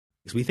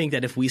We think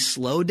that if we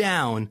slow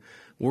down,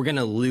 we're going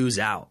to lose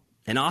out.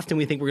 And often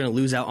we think we're going to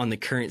lose out on the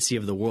currency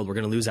of the world. We're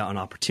going to lose out on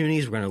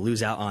opportunities. We're going to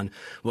lose out on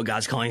what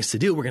God's calling us to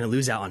do. We're going to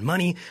lose out on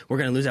money. We're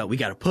going to lose out. We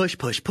got to push,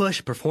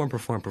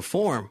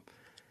 perform.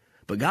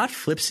 But God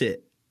flips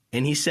it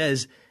and he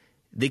says,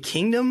 the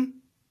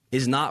kingdom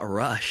is not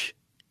rush.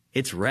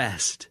 It's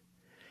rest.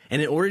 And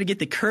in order to get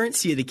the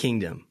currency of the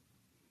kingdom,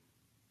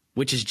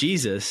 which is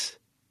Jesus,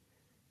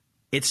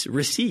 it's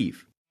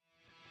receive.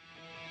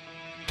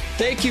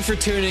 Thank you for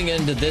tuning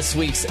in to this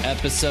week's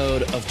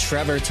episode of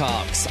Trevor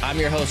Talks. I'm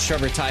your host,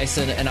 Trevor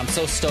Tyson, and I'm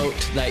so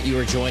stoked that you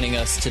are joining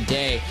us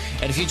today.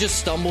 And if you just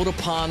stumbled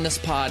upon this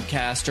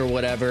podcast or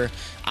whatever,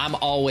 I'm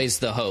always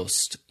the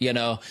host, you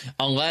know,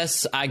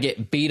 unless I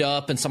get beat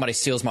up and somebody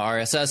steals my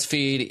RSS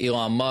feed,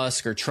 Elon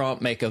Musk or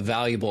Trump make a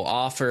valuable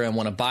offer and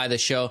want to buy the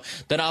show,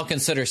 then I'll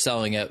consider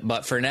selling it.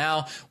 But for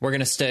now, we're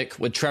going to stick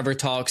with Trevor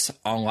Talks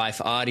on Life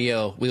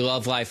Audio. We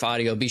love Life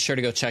Audio. Be sure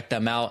to go check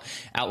them out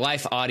at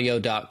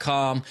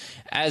lifeaudio.com.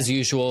 As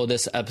usual,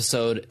 this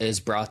episode is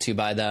brought to you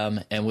by them,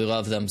 and we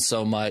love them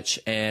so much.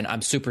 And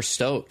I'm super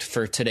stoked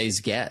for today's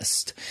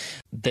guest.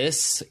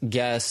 This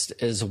guest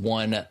is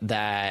one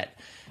that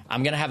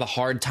I'm going to have a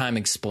hard time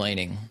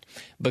explaining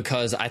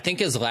because I think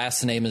his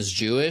last name is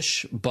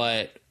Jewish,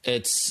 but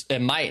it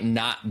might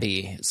not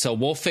be. So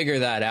we'll figure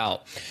that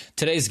out.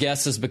 Today's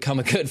guest has become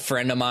a good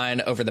friend of mine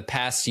over the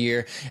past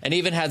year and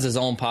even has his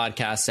own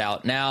podcast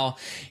out now.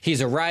 He's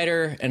a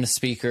writer and a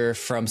speaker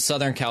from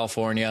Southern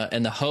California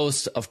and the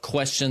host of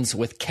Questions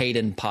with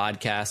Caden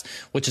podcast,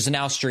 which is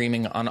now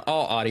streaming on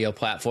all audio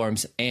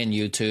platforms and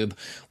YouTube.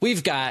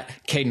 We've got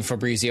Caden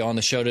Fabrizio on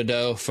the show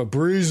today.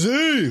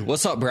 Fabrizio,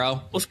 what's up, bro?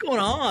 What's going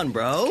on,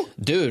 bro?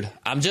 Dude,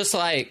 I'm just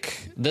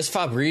like, this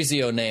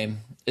Fabrizio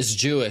name is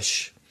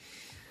Jewish.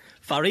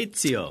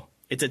 Fabrizio.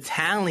 It's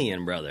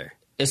Italian, brother.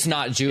 It's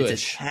not Jewish.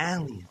 It's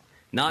Italian.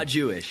 Not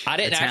Jewish. I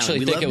didn't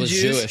actually think it was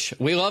Jewish.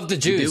 We love the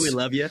Jews. We do. We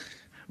love you.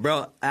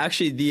 Bro,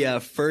 actually,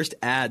 the first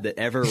ad that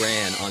ever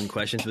ran on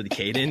Questions with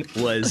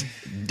Caden was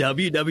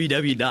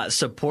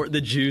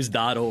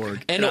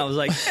www.supportthejews.org. And I was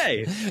like,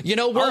 hey. You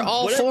know, we're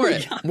all for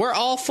it. We're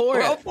all for it.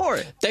 We're all for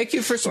it. Thank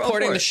you for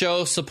supporting the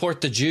show.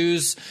 Support the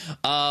Jews.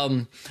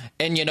 And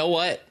you know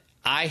what?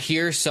 I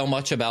hear so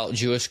much about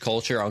Jewish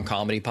culture on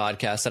comedy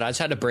podcasts that I just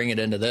had to bring it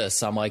into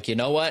this. I'm like, you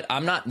know what?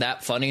 I'm not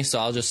that funny, so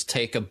I'll just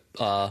take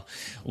a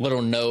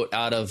little note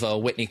out of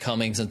Whitney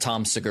Cummings and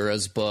Tom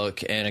Segura's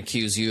book and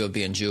accuse you of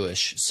being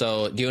Jewish.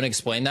 So do you want to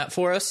explain that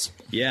for us?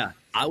 Yeah.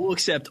 I will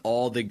accept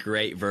all the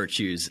great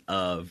virtues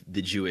of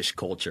the Jewish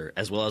culture,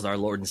 as well as our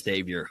Lord and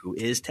Savior, who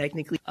is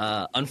technically,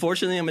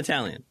 unfortunately, I'm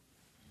Italian,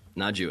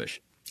 not Jewish.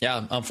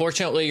 Yeah,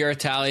 unfortunately, you're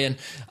Italian.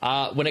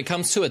 When it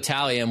comes to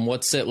Italian,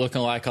 what's it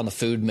looking like on the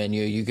food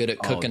menu? You good at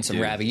cooking some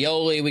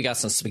ravioli? We got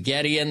some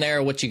spaghetti in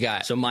there. What you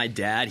got? So my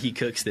dad, he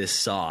cooks this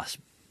sauce,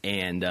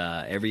 and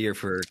every year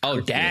for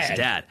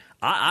Dad.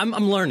 I'm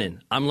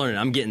learning.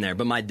 I'm getting there.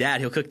 But my dad,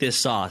 he'll cook this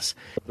sauce,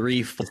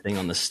 thing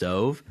on the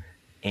stove,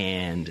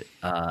 and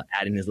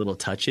add in his little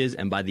touches.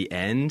 And by the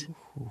end,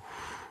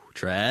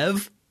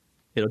 Trev,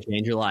 it'll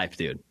change your life,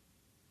 dude.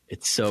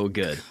 It's so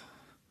good.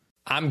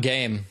 I'm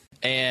game.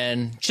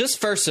 And just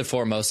first and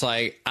foremost,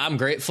 like, I'm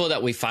grateful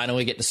that we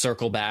finally get to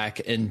circle back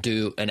and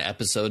do an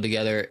episode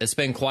together. It's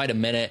been quite a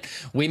minute.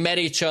 We met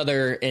each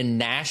other in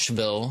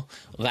Nashville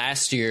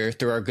last year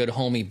through our good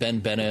homie Ben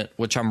Bennett,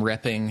 which I'm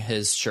repping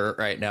his shirt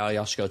right now.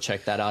 Y'all should go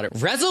check that out at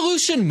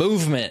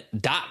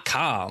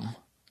resolutionmovement.com.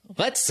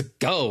 Let's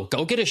go.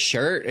 Go get a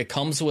shirt. It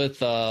comes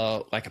with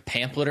like a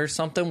pamphlet or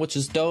something, which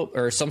is dope,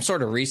 or some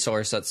sort of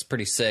resource that's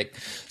pretty sick.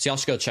 So y'all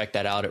should go check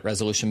that out at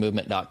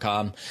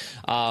resolutionmovement.com.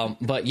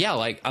 But yeah,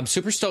 like, I'm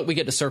super stoked we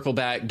get to circle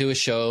back, do a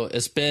show.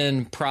 It's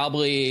been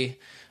probably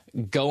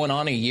going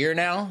on a year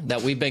now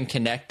that we've been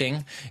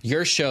connecting.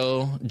 Your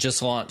show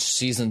just launched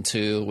season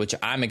 2, which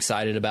I'm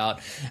excited about.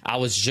 I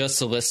was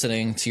just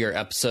listening to your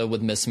episode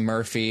with Miss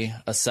Murphy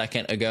a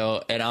second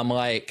ago, and I'm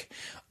like,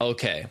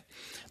 okay,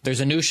 there's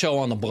a new show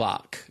on the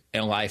block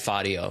in Life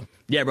Audio.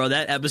 Yeah, bro,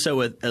 that episode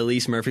with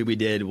Elise Murphy we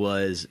did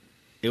was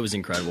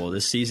incredible.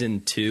 This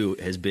season 2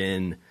 has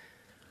been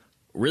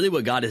really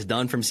what God has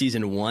done from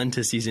season 1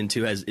 to season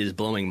 2 is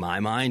blowing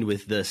my mind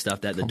with the stuff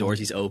that the doors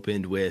he's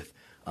opened with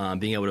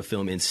being able to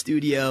film in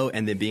studio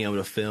and then being able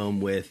to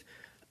film with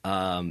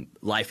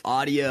Life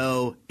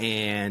Audio,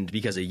 and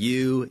because of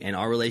you and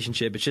our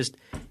relationship,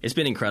 it's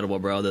been incredible,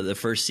 bro. The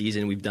first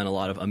season, we've done a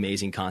lot of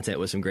amazing content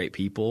with some great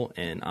people,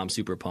 and I'm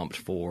super pumped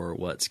for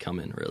what's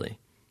coming, really.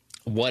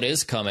 What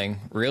is coming,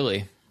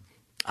 really?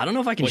 I don't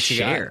know if I can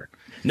share.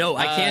 No,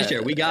 I can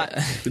share. We've got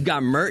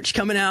merch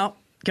coming out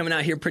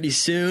here pretty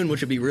soon,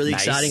 which will be really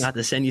exciting. I'll have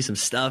to send you some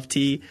stuff,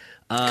 T.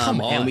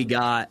 Come on. And we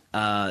got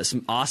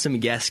some awesome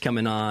guests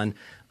coming on,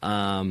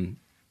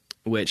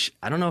 which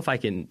I don't know if I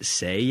can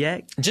say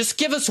yet. Just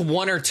give us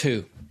one or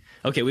two.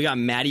 Okay, we got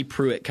Maddie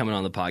Pruitt coming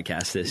on the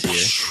podcast this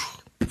year.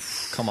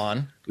 Come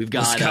on. We've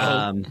got,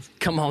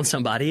 come on,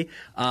 somebody.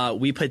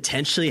 We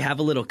potentially have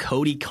a little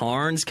Cody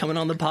Carnes coming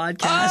on the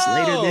podcast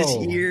later this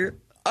year.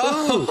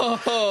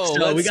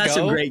 So we got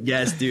some great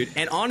guests, dude.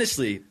 And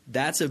honestly,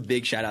 that's a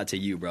big shout out to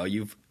you, bro.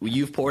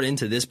 You've poured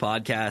into this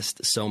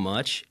podcast so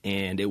much,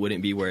 and it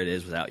wouldn't be where it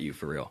is without you,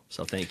 for real.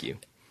 So thank you.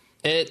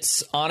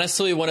 It's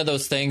honestly one of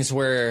those things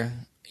where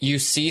you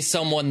see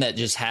someone that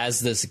just has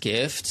this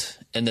gift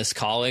and this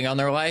calling on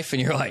their life,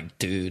 and you're like,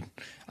 dude,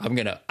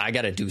 I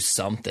got to do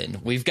something.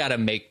 We've got to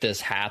make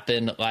this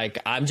happen. Like,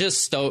 I'm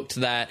just stoked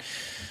that,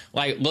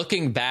 like,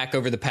 looking back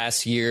over the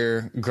past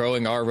year,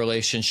 growing our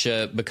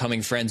relationship,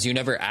 becoming friends, you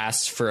never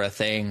asked for a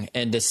thing.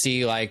 And to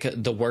see, like,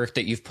 the work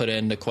that you've put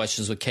into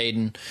Questions with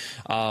Caden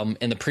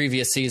in the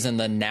previous season,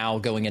 then now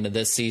going into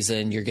this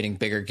season, you're getting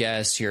bigger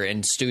guests, you're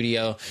in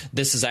studio.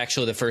 This is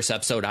actually the first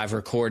episode I've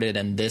recorded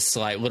in this,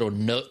 like, little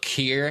nook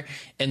here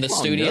in the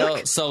studio.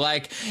 Nook. So,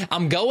 like,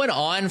 I'm going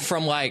on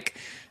from, like,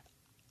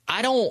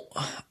 I don't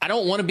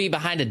want to be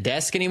behind a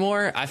desk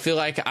anymore. I feel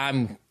like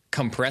I'm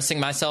compressing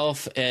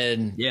myself,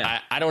 and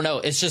I don't know.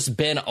 It's just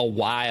been a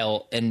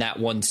while in that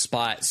one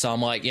spot. So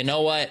I'm like, you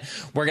know what?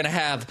 We're going to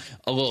have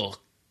a little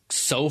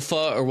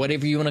sofa or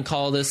whatever you want to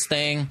call this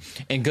thing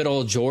in good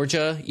old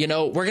Georgia. You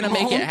know, we're going to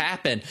make it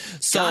happen.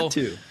 So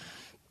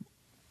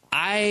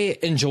I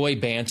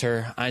enjoy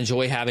banter. I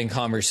enjoy having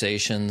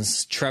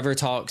conversations. Trevor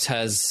Talks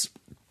has,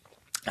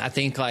 I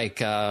think, like,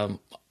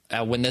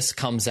 when this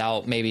comes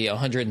out, maybe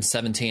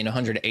 117,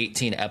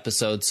 118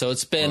 episodes. So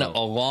it's been a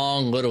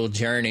long little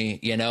journey,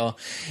 you know,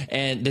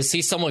 and to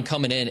see someone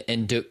coming in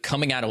and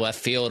coming out of left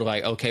field,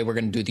 like, okay, we're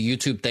going to do the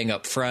YouTube thing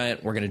up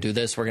front. We're going to do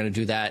this. We're going to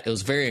do that. It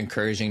was very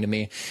encouraging to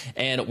me.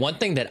 And one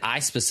thing that I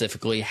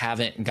specifically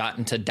haven't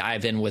gotten to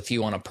dive in with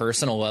you on a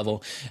personal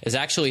level is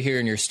actually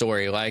hearing your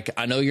story. Like,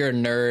 I know you're a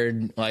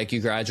nerd, like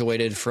you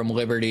graduated from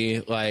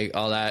Liberty, like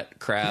all that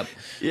crap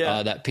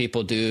that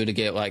people do to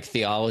get like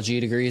theology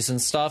degrees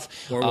and stuff.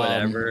 Or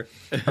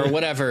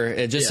whatever.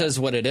 It just is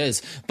what it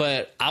is.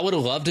 But I would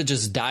love to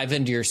just dive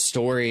into your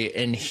story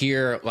and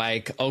hear,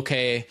 like,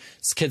 okay,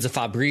 this kid's a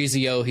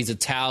Fabrizio. He's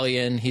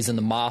Italian. He's in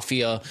the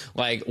mafia.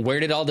 Like, where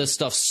did all this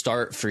stuff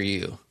start for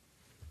you?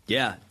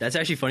 Yeah, that's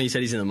actually funny you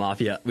said he's in the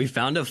mafia. We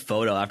found a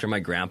photo after my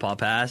grandpa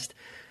passed,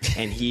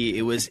 and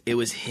it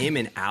was him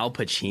and Al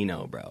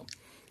Pacino, bro.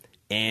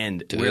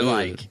 And we're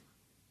like,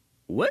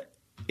 what?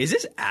 Is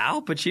this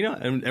Al Pacino?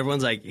 And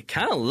everyone's like, it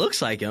kind of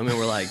looks like him. And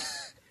we're like...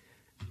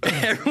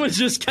 Everyone's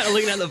just kind of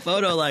looking at the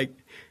photo like,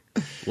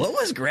 what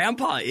was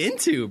Grandpa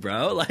into,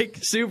 bro? Like,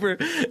 super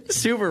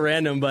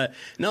random. But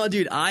no,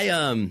 dude,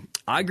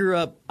 I grew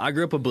up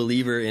a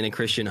believer in a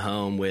Christian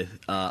home with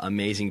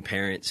amazing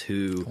parents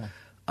who,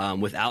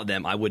 without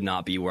them, I would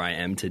not be where I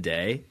am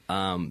today.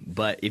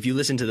 But if you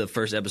listen to the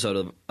first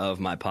episode of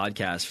my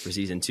podcast for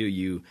season 2,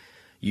 you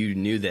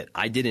knew that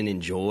I didn't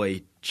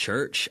enjoy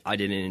church. I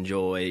didn't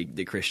enjoy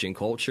the Christian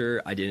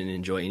culture. I didn't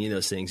enjoy any of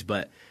those things.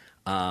 But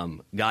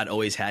God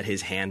always had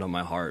his hand on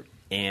my heart.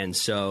 And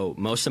so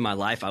most of my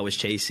life I was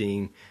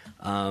chasing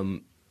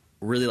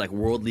really like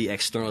worldly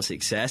external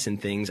success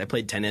and things. I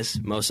played tennis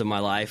most of my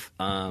life.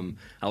 I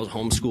was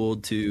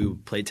homeschooled to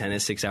play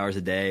tennis 6 hours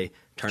a day,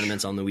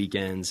 tournaments on the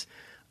weekends.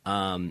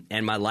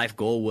 And my life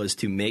goal was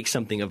to make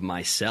something of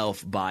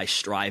myself by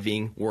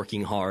striving,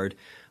 working hard,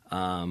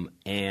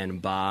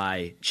 and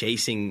by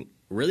chasing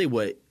really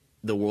what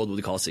the world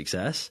would call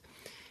success.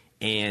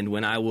 And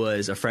when I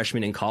was a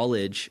freshman in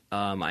college,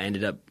 I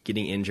ended up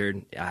getting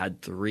injured. I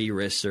had 3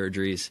 wrist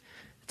surgeries.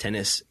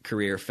 Tennis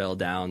career fell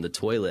down the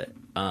toilet.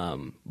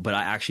 But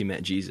I actually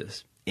met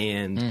Jesus.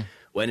 And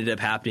what ended up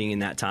happening in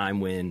that time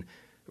when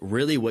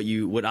really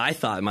what I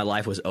thought my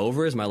life was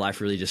over is my life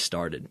really just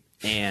started.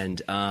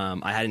 And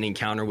I had an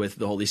encounter with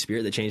the Holy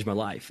Spirit that changed my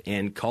life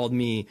and called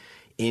me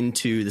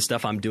into the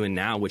stuff I'm doing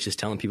now, which is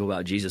telling people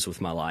about Jesus with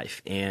my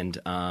life.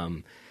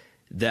 And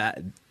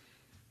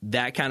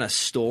that kind of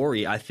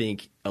story, I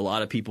think a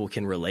lot of people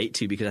can relate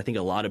to, because I think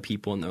a lot of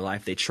people in their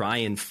life, they try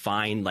and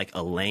find like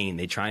a lane.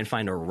 They try and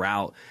find a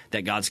route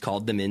that God's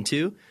called them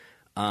into.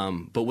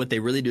 But what they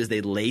really do is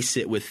they lace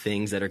it with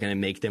things that are going to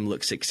make them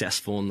look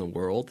successful in the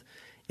world,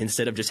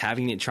 instead of just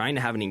trying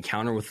to have an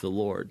encounter with the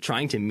Lord,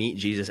 trying to meet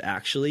Jesus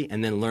actually,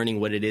 and then learning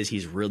what it is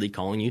he's really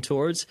calling you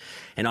towards.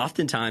 And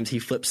oftentimes he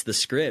flips the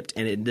script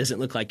and it doesn't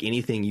look like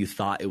anything you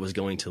thought it was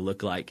going to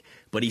look like,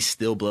 but he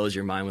still blows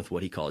your mind with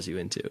what he calls you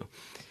into.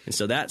 And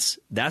so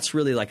that's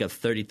really like a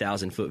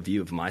 30,000-foot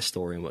view of my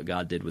story and what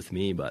God did with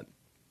me. But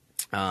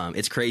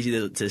it's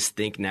crazy to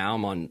think now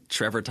I'm on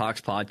Trevor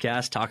Talks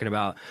podcast talking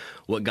about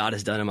what God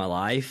has done in my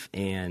life,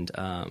 and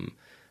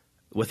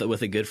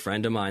with a good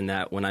friend of mine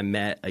that when I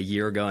met a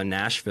year ago in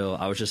Nashville,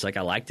 I was just like,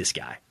 I like this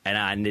guy. And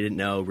I didn't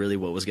know really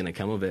what was going to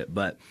come of it.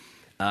 But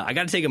I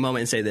got to take a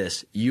moment and say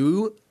this.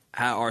 You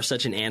are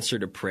such an answer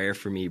to prayer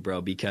for me,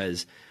 bro,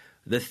 because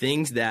the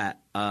things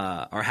that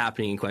are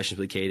happening in Questions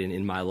with Caden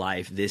in my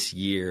life this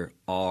year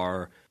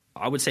are,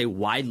 I would say,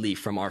 widely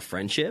from our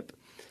friendship.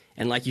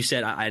 And like you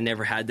said, I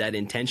never had that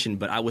intention,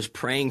 but I was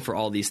praying for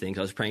all these things.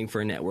 I was praying for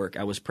a network.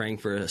 I was praying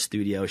for a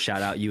studio.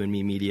 Shout out You and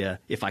Me Media,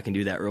 if I can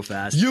do that real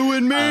fast. You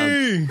and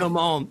Me! Come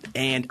on.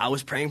 And I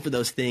was praying for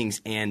those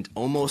things, and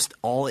almost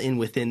all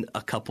within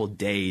a couple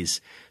days,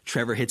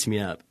 Trevor hits me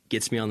up,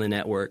 gets me on the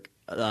network,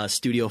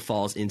 studio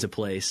falls into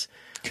place.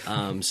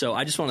 So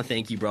I just want to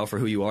thank you, bro, for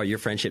who you are, your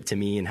friendship to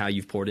me, and how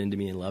you've poured into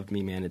me and loved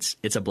me, man.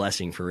 It's a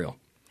blessing for real.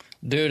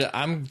 Dude,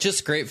 I'm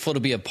just grateful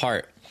to be a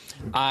part.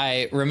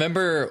 I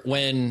remember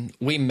when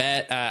we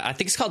met, I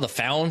think it's called the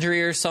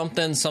Foundry or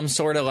something, some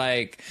sort of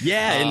like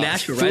in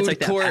Nashville, right? It's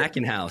like court. That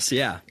packing house,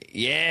 yeah.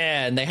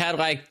 Yeah, and they had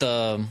like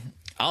I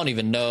don't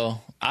even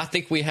know. I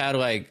think we had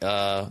like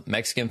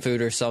Mexican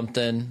food or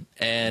something,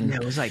 and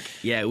it was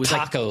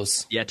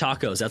tacos.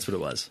 Tacos. That's what it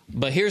was.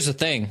 But here's the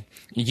thing: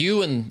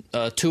 you and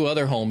 2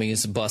 other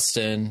homies bust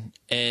in,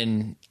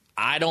 and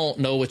I don't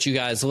know what you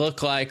guys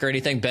look like or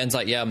anything. Ben's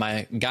like, yeah,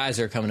 my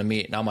guys are coming to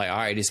meet. And I'm like, all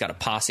right, he's got a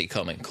posse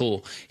coming.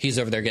 Cool. He's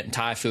over there getting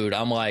Thai food.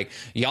 I'm like,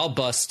 y'all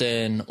bust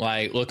in,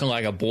 like, looking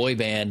like a boy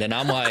band. And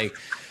I'm like,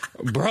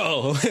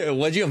 bro,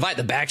 what'd you invite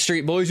the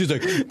Backstreet Boys? He's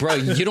like, bro,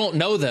 you don't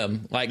know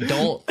them. Like,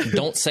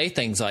 don't say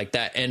things like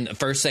that. And the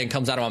first thing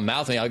comes out of my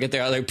mouth, and y'all get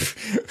there, I'm like,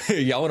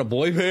 y'all in a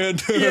boy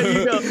band?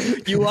 Yeah,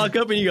 you walk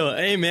up and you go,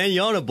 hey, man, you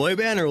on a boy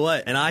band or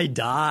what? And I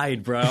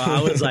died, bro.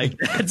 I was like,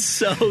 that's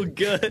so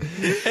good.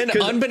 And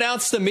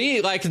unbeknownst to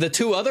me, like, the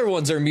 2 other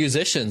ones are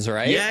musicians,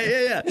 right?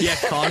 Yeah. Yeah,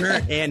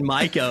 Connor and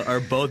Micah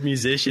are both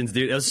musicians,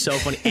 dude. It was so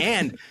funny.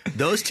 And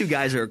those 2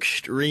 guys are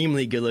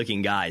extremely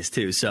good-looking guys,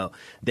 too. So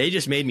they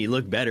just made me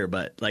look better.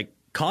 But, like,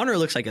 Connor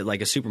looks like a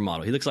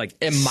supermodel. He looks like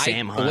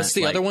Sam Hunt. What's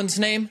the other one's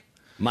name?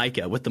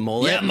 Micah with the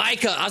mullet. Yeah,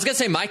 Micah. I was going to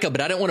say Micah,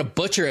 but I didn't want to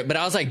butcher it. But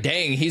I was like,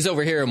 dang, he's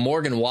over here at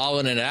Morgan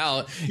walling it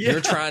out. Yeah.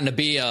 You're trying to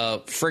be a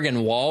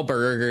friggin'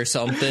 Wahlberg or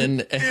something.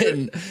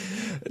 And,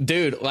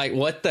 dude, like,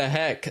 what the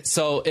heck?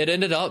 So it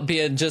ended up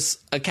being just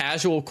a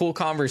casual, cool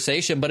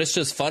conversation. But it's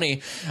just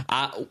funny.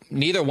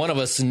 Neither one of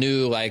us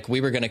knew, like,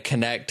 we were going to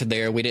connect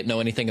there. We didn't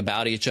know anything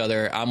about each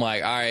other. I'm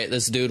like, all right,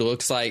 this dude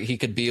looks like he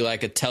could be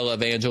like a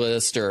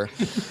televangelist or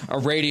a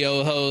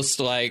radio host.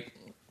 Like,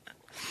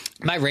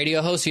 my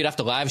radio host, you'd have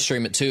to live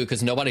stream it too,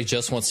 because nobody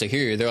just wants to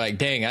hear you. They're like,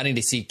 dang, I need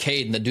to see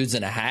Cade, and the dude's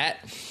in a hat.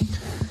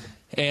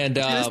 And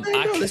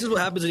this is what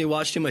happens when you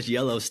watch too much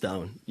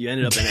Yellowstone. You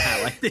ended up in a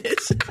hat like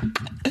this.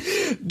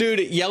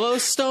 Dude,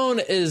 Yellowstone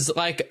is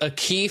like a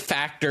key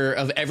factor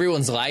of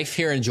everyone's life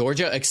here in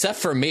Georgia, except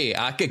for me.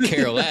 I could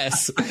care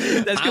less.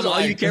 That's because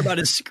all you care about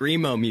is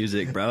screamo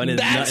music, bro. And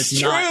it's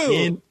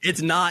true.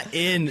 It's not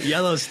in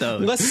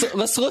Yellowstone.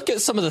 Let's look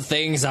at some of the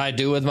things I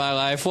do with my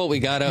life. What we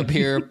got up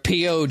here: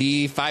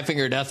 POD, 5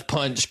 Finger Death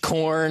Punch,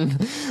 Korn,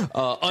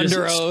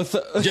 Under Oath.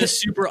 Just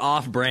super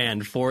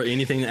off-brand for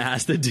anything that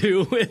has to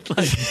do with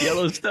like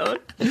Yellowstone.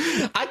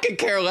 I could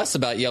care less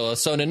about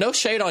Yellowstone, and no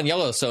shade on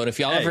Yellowstone. If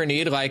y'all ever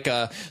need like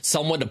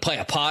someone to play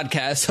a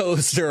podcast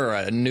host or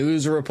a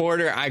news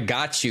reporter, I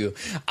got you.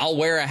 I'll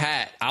wear a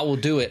hat. I will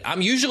do it.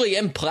 I'm usually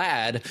in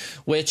plaid,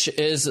 which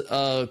is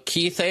a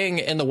key thing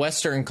in the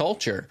Western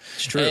culture.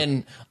 It's true.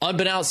 And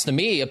unbeknownst to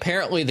me,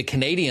 apparently the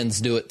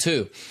Canadians do it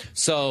too.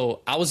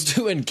 So I was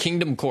doing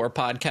Kingdom Core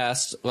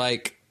podcast,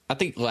 like, I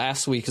think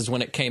last week is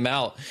when it came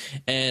out,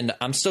 and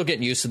I'm still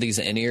getting used to these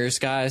in-ears,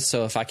 guys.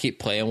 So if I keep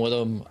playing with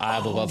them, I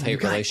have a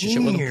love-hate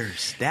relationship with them.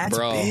 That's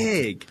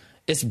big.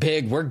 It's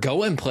big. We're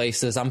going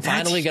places. I'm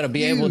finally going to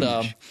be able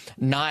to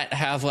not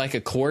have like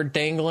a cord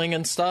dangling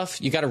and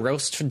stuff. You got a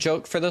roast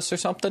joke for this or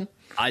something?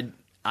 I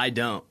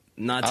don't.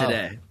 Not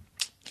today.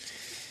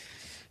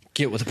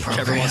 Get with the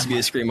program. Trevor wants to be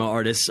a screamo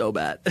artist so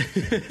bad.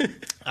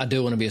 I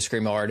do want to be a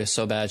screamo artist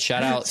so bad.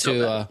 Shout out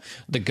to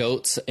the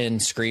GOATs in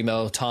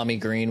screamo: Tommy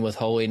Green with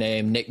Holy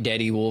Name, Nick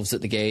Deddy, Wolves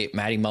at the Gate,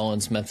 Matty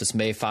Mullins, Memphis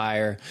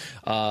Mayfire.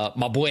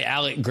 My boy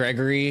Alec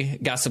Gregory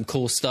got some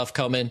cool stuff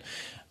coming.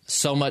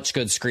 So much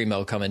good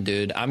screamo coming,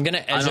 dude. I'm going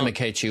to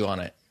educate you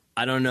on it.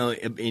 I don't know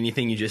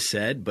anything you just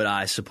said, but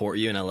I support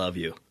you and I love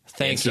you.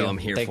 Thank you. So I'm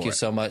here Thank for you it.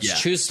 so much. Yeah.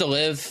 Choose to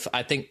Live.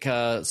 I think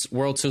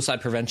World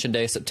Suicide Prevention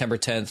Day, September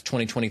 10th,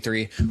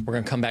 2023. We're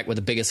going to come back with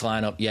the biggest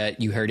lineup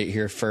yet. You heard it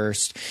here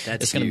first.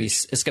 It's going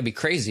to be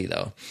crazy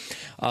though.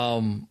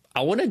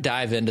 I want to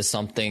dive into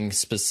something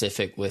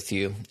specific with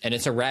you, and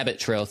it's a rabbit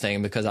trail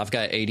thing because I've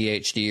got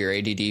ADHD or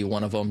ADD.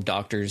 One of them,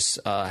 doctors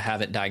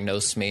haven't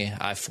diagnosed me.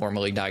 I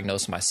formally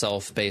diagnosed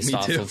myself based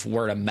off of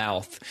word of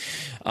mouth.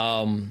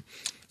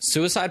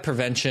 Suicide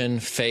prevention,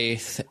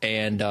 faith,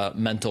 and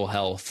mental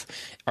health.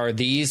 Are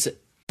these...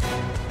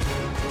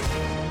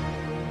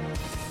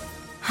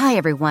 Hi,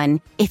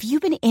 everyone. If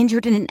you've been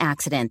injured in an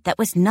accident that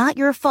was not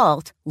your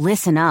fault,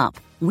 listen up.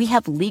 We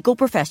have legal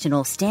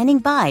professionals standing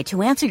by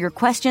to answer your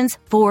questions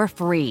for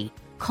free.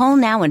 Call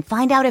now and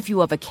find out if you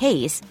have a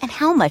case and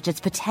how much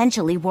it's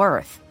potentially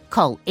worth.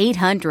 Call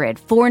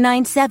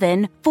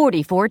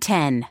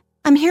 800-497-4410.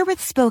 I'm here with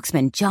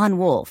spokesman John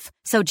Wolf.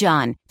 So,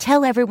 John,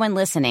 tell everyone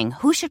listening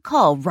who should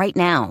call right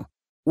now.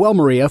 Well,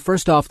 Maria,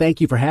 first off, thank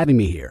you for having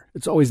me here.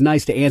 It's always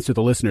nice to answer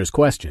the listeners'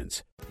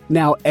 questions.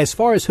 Now, as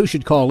far as who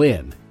should call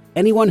in,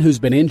 anyone who's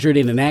been injured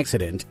in an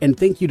accident and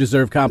think you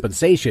deserve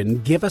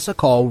compensation, give us a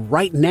call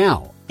right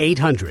now.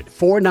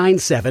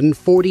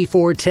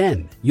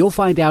 800-497-4410. You'll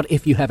find out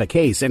if you have a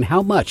case and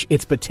how much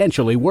it's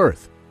potentially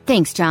worth.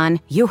 Thanks, John.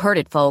 You heard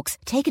it, folks.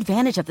 Take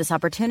advantage of this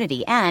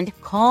opportunity and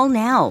call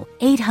now.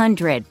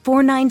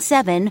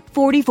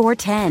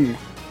 800-497-4410.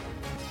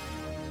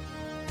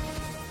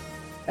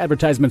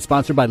 Advertisement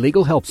sponsored by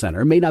Legal Help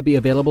Center. May not be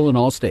available in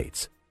all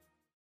states.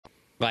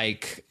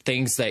 Like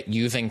things that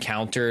you've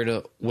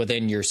encountered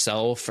within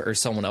yourself or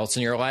someone else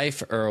in your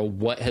life, or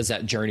what has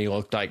that journey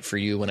looked like for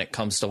you when it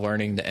comes to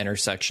learning the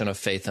intersection of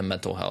faith and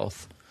mental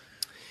health?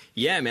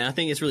 Yeah, man, I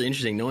think it's really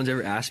interesting. No one's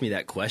ever asked me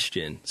that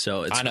question.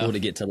 So it's cool to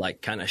get to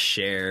like kind of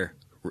share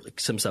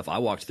some stuff I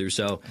walked through.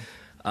 So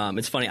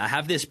it's funny. I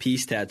have this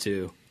peace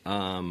tattoo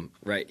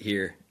right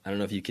here. I don't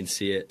know if you can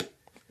see it.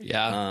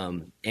 Yeah.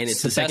 And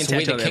it's the best second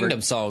Way tattoo to I've Kingdom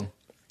ever... song.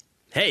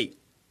 Hey,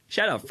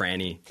 shout out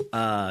Franny.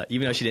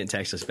 Even though she didn't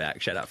text us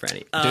back. Shout out Franny.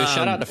 Dude,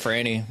 shout out to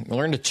Franny.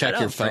 Learn to check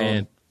your phone.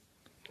 Fran.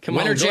 Come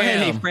Winter on, go ahead.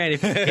 Hey, Jam. Fran,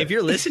 if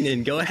you're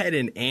listening, go ahead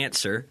and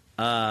answer.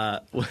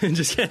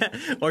 Just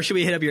or should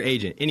we hit up your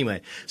agent?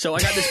 Anyway, so I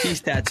got this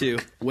peace tattoo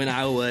when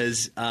I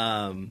was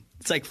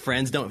it's like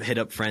friends don't hit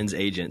up friends'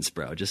 agents,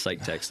 bro. Just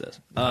like text us.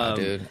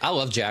 Dude, I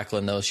love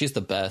Jacqueline though. She's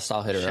the best.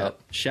 I'll hit her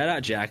up. Shout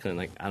out Jacqueline.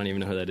 Like I don't even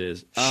know who that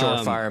is.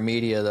 Shorefire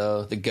Media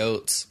though, the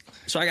goats.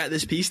 So I got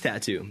this peace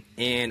tattoo,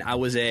 and I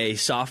was a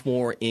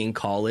sophomore in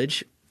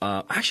college.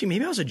 Actually,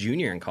 maybe I was a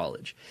junior in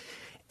college,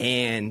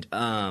 and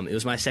it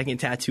was my second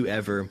tattoo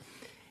ever.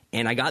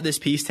 And I got this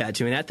peace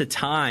tattoo, and at the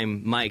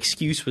time, my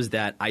excuse was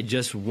that I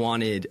just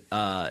wanted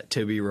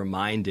to be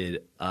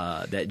reminded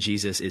that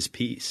Jesus is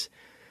peace.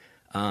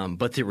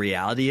 But the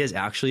reality is,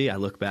 actually, I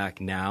look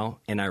back now,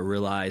 and I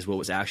realize what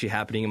was actually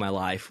happening in my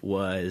life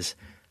was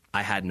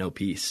I had no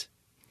peace.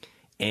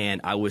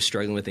 And I was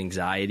struggling with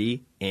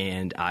anxiety,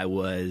 and I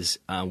was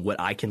what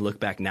I can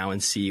look back now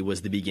and see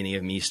was the beginning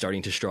of me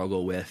starting to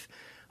struggle with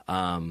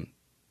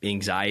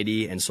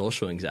anxiety and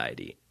social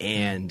anxiety.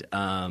 And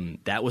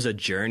that was a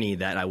journey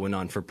that I went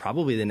on for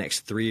probably the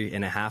next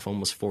 3.5,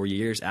 almost 4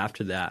 years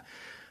after that.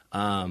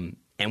 And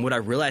what I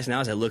realize now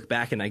is I look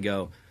back and I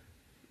go,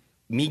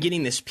 me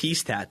getting this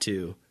peace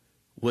tattoo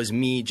was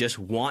me just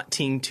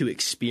wanting to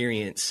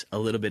experience a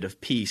little bit of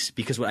peace,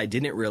 because what I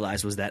didn't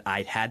realize was that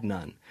I had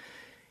none.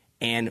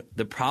 And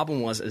the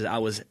problem was is I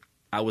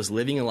was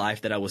living a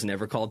life that I was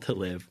never called to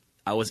live.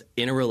 I was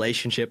in a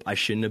relationship I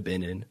shouldn't have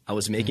been in. I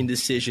was making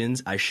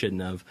decisions I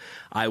shouldn't have.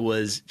 I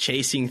was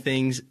chasing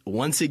things,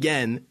 once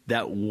again,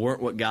 that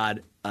weren't what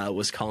God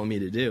was calling me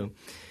to do.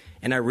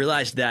 And I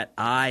realized that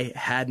I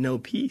had no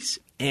peace.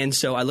 And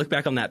so I look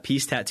back on that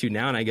peace tattoo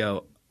now and I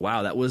go,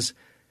 wow, that was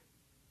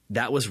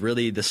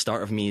really the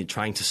start of me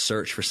trying to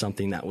search for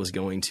something that was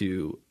going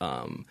to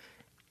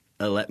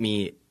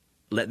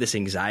let this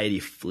anxiety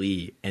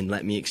flee and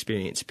let me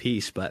experience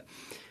peace. But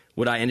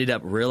what I ended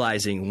up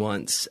realizing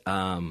once,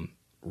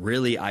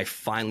 really, I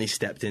finally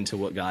stepped into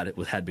what God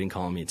had been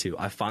calling me to.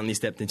 I finally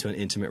stepped into an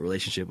intimate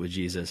relationship with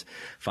Jesus,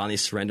 finally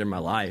surrendered my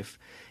life,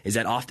 is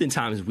that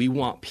oftentimes we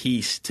want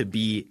peace to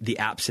be the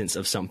absence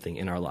of something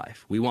in our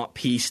life. We want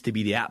peace to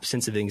be the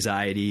absence of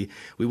anxiety.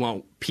 We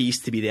want peace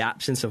to be the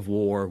absence of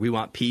war. We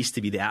want peace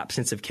to be the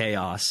absence of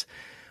chaos.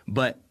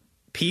 But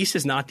peace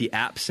is not the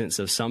absence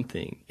of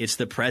something. It's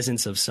the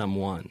presence of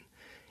someone.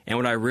 And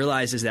what I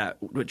realized is that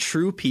what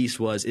true peace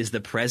is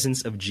the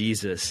presence of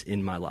Jesus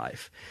in my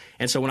life.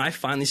 And so when I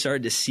finally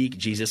started to seek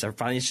Jesus, I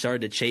finally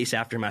started to chase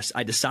after him.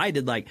 I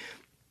decided, like,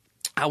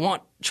 I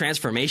want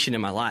transformation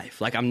in my life.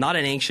 Like, I'm not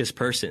an anxious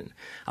person.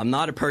 I'm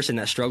not a person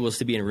that struggles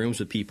to be in rooms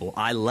with people.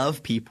 I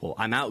love people.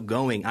 I'm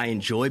outgoing. I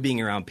enjoy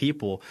being around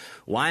people.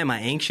 Why am I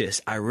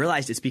anxious? I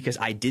realized it's because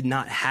I did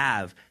not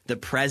have the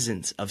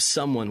presence of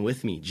someone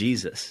with me,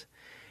 Jesus.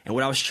 And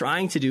what I was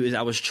trying to do is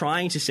I was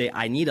trying to say,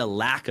 I need a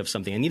lack of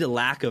something. I need a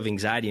lack of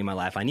anxiety in my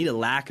life. I need a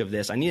lack of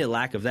this. I need a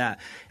lack of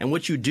that. And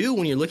what you do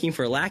when you're looking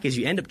for a lack is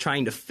you end up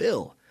trying to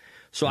fill.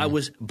 So I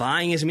was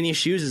buying as many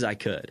shoes as I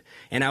could.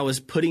 And I was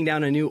putting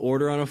down a new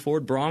order on a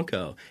Ford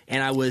Bronco.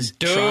 And I was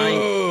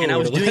doing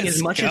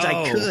as much as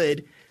I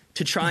could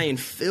to try and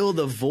fill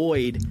the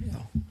void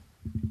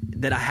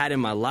that I had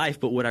in my life.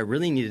 But what I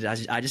really needed,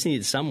 I just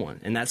needed someone.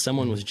 And that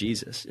someone was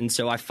Jesus. And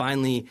so I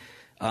finally,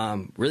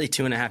 really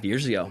 2.5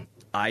 years ago,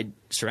 I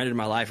resurrendered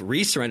my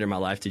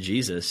life to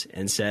Jesus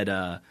and said,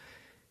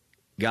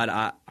 God,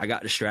 I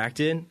got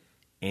distracted,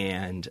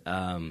 and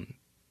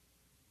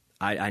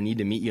I need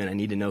to meet you, and I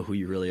need to know who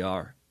you really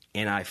are.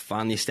 And I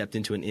finally stepped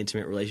into an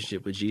intimate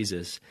relationship with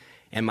Jesus,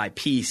 and my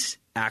peace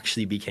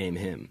actually became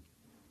him.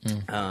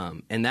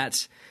 And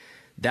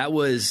that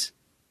was,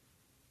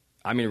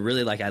 I mean,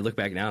 really, like, I look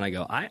back now and I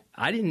go,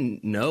 I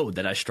didn't know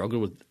that I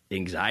struggled with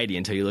anxiety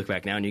until you look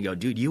back now and you go,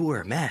 dude, you were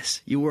a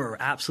mess. You were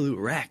an absolute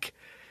wreck.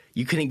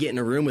 You couldn't get in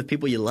a room with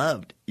people you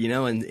loved,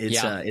 and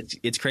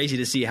it's crazy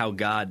to see how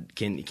God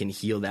can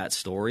heal that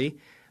story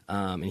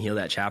and heal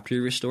that chapter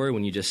of your story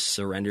when you just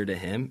surrender to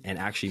him and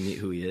actually meet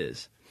who he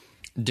is.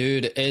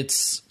 Dude,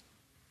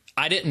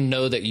 I didn't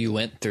know that you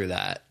went through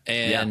that.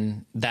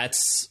 And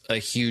that's a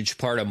huge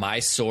part of my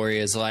story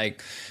is,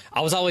 like,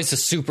 I was always a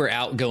super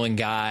outgoing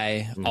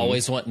guy,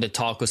 always wanting to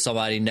talk with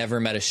somebody,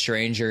 never met a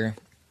stranger.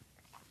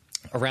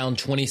 Around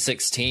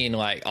 2016,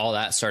 like, all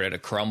that started to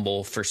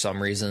crumble for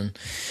some reason.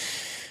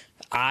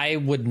 I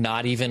would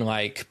not even,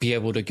 like, be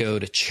able to go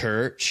to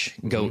church,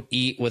 go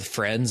eat with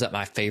friends at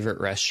my favorite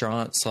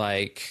restaurants,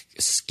 like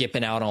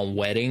skipping out on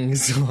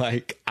weddings.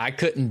 Like, I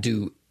couldn't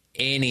do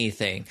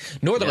anything,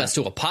 nor the less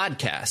do a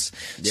podcast.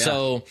 Yeah.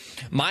 So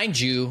mind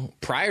you,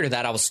 prior to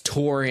that, I was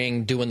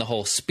touring, doing the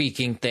whole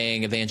speaking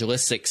thing,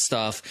 evangelistic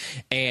stuff,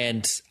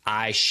 and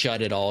I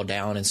shut it all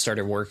down and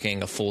started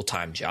working a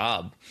full-time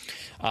job.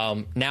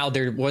 Now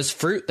there was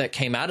fruit that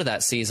came out of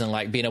that season,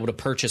 like being able to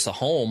purchase a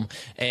home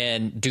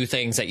and do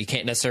things that you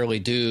can't necessarily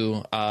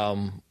do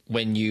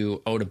when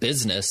you own a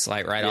business,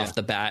 like right off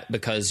the bat,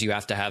 because you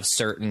have to have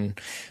certain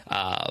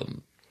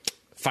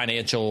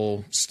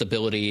financial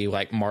stability,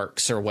 like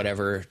marks or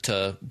whatever,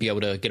 to be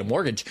able to get a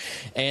mortgage.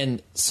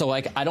 And so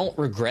like, I don't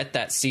regret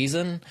that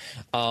season.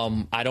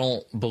 I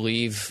don't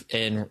believe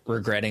in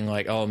regretting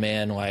like, oh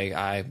man,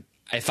 like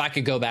if I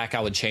could go back, I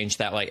would change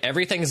that. Like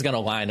everything's going to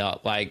line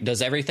up. Like,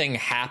 does everything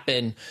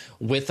happen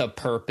with a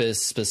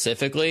purpose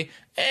specifically?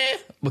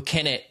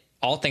 But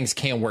all things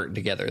can work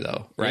together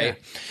though. Right.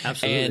 Yeah,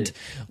 absolutely. And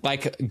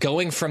like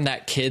going from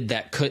that kid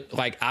that could,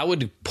 like, I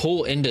would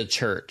pull into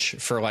church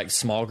for like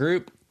small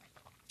group,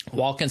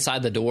 walk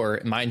inside the door.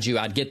 Mind you,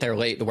 I'd get there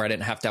late to where I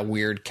didn't have that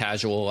weird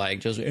casual,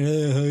 like just, how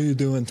you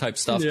doing type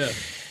stuff. Yeah.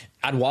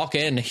 I'd walk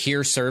in,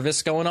 hear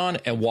service going on,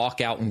 and walk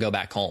out and go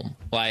back home.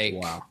 Like,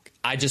 wow.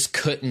 I just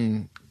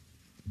couldn't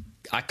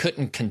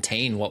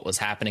contain what was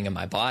happening in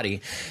my body,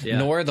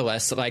 nor the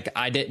less, like,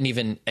 I didn't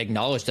even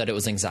acknowledge that it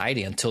was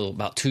anxiety until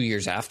about 2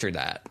 years after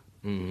that.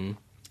 Mm-hmm.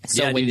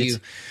 So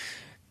when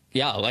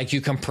like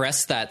you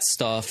compress that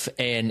stuff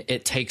and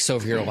it takes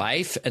over your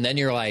life, and then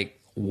you're like,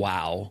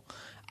 wow,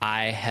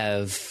 I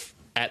have,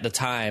 at the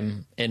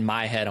time in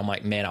my head, I'm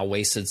like, man, I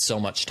wasted so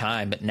much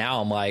time. But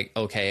now I'm like,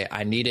 okay,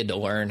 I needed to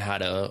learn how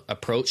to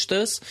approach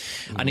this.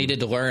 Mm-hmm. I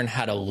needed to learn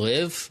how to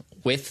live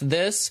with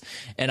this.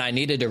 And I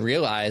needed to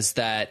realize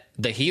that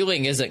the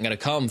healing isn't going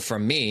to come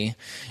from me,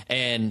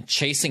 and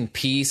chasing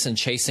peace and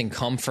chasing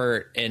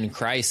comfort in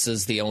Christ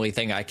is the only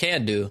thing I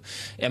can do.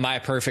 Am I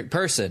a perfect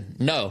person?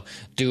 No.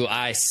 Do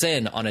I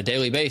sin on a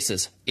daily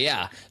basis?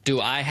 Yeah.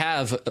 Do I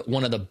have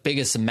one of the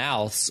biggest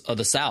mouths of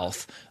the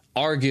South?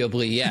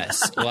 Arguably,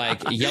 yes.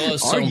 Like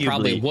Yellowstone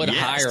probably would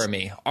hire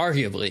me.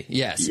 Arguably,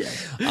 yes.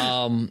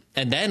 And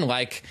then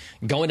like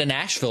going to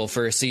Nashville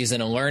for a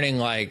season and learning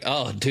like,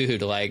 oh,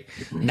 dude, like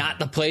not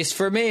the place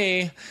for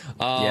me.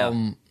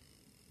 Like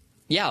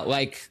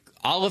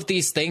all of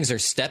these things are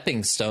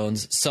stepping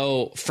stones.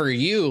 So for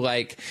you,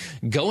 like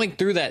going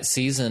through that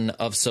season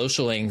of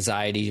social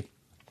anxiety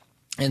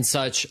and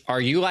such,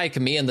 are you like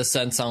me in the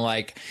sense on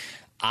like,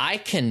 I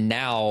can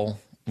now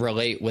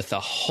relate with a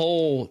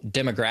whole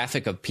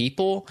demographic of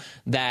people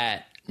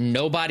that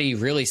nobody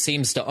really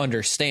seems to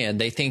understand.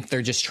 They think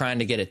they're just trying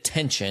to get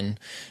attention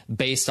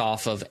based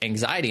off of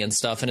anxiety and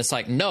stuff. And it's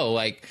like, no,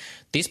 like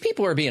these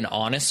people are being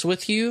honest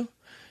with you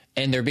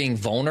and they're being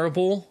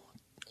vulnerable,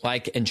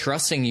 like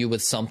entrusting you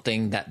with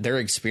something that they're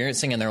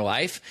experiencing in their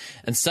life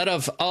instead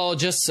of, oh,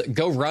 just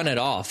go run it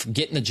off,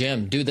 get in the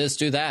gym, do this,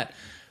 do that.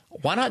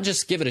 Why not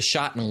just give it a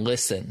shot and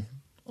listen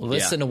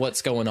to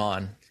what's going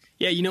on?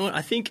 Yeah, you know what?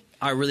 I think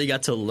I really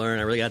got to learn.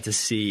 I really got to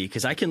see,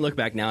 because I can look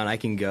back now and I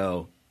can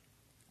go,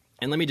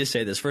 and let me just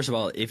say this. First of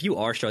all, if you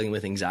are struggling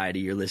with anxiety,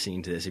 you're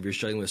listening to this. If you're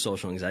struggling with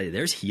social anxiety,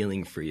 there's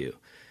healing for you.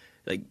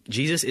 Like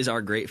Jesus is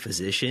our great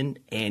physician,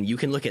 and you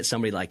can look at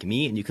somebody like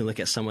me and you can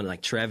look at someone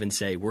like Trev and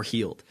say, we're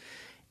healed.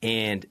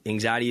 And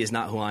anxiety is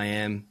not who I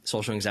am.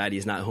 Social anxiety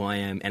is not who I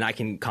am. And I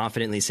can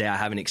confidently say I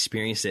haven't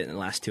experienced it in the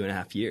last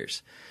 2.5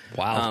 years.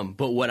 Wow.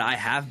 But what I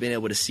have been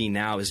able to see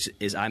now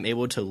is I'm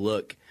able to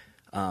look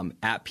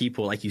at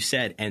people, like you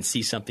said, and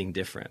see something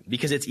different.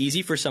 Because it's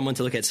easy for someone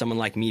to look at someone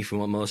like me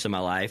for most of my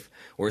life,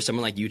 or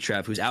someone like you,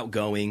 Trev, who's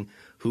outgoing,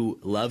 who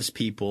loves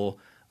people,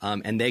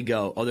 and they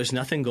go, oh, there's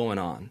nothing going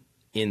on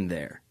in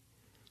there.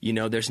 You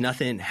know, there's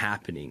nothing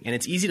happening. And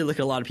it's easy to look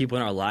at a lot of people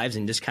in our lives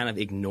and just kind of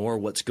ignore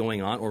what's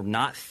going on, or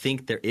not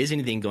think there is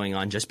anything going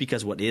on just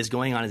because what is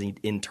going on is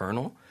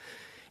internal.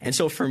 And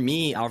so for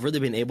me, I've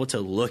really been able to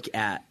look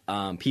at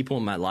people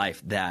in my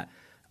life that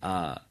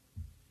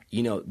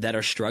that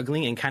are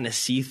struggling and kind of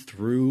see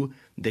through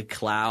the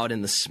cloud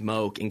and the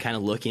smoke and kind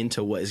of look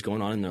into what is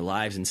going on in their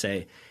lives and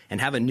say,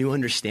 and have a new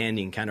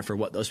understanding kind of for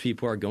what those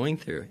people are going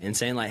through, and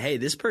saying like, hey,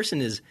 this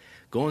person is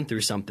going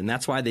through something.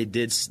 That's why they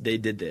did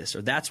this,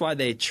 or that's why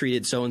they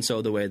treated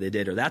so-and-so the way they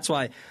did, or that's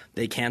why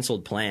they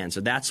canceled plans,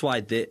 or that's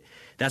why they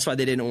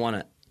didn't want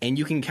to. And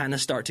you can kind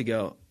of start to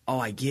go, oh,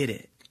 I get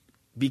it,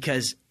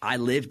 because I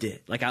lived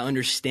it. Like, I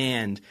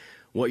understand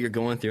what you're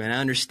going through, and I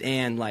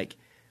understand, like,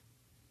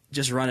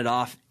 just run it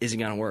off isn't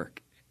going to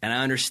work. And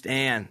I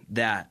understand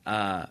that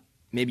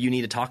maybe you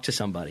need to talk to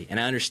somebody. And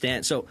I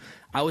understand. So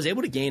I was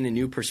able to gain a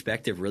new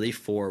perspective really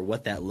for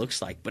what that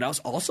looks like. But I was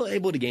also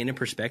able to gain a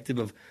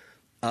perspective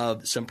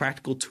of some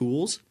practical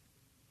tools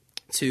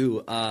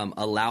to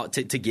allow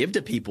to give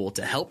to people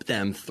to help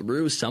them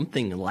through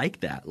something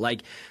like that.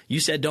 Like you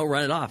said, don't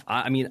run it off.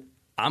 I mean,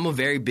 I'm a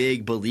very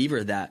big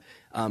believer that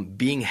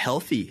being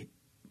healthy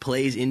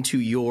plays into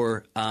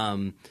your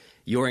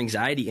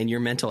anxiety and your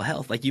mental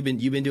health. Like you've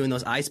been doing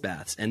those ice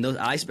baths, and those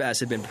ice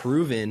baths have been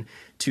proven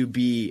to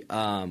be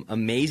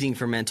amazing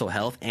for mental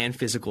health and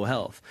physical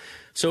health.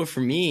 So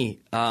for me,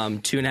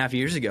 2.5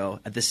 years ago,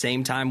 at the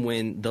same time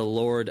when the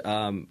Lord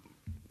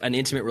an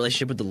intimate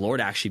relationship with the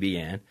Lord actually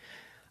began,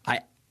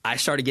 I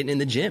started getting in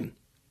the gym.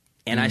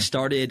 And I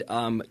started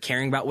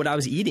caring about what I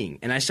was eating.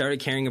 And I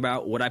started caring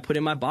about what I put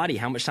in my body,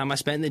 how much time I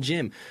spent in the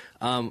gym,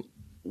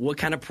 what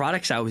kind of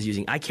products I was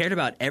using. I cared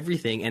about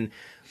everything. And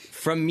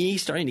from me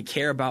starting to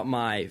care about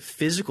my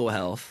physical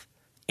health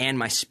and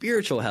my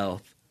spiritual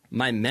health,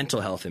 my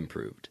mental health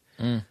improved.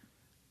 And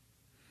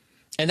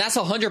that's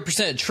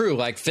 100% true.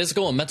 Like,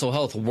 physical and mental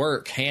health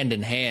work hand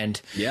in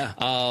hand. Yeah.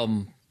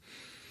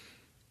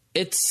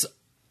 It's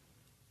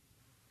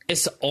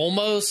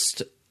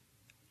almost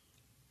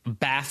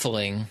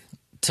baffling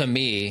to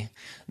me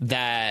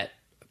that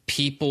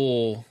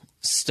people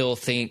still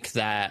think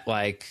that,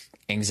 like,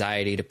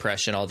 anxiety,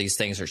 depression, all these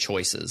things are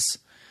choices.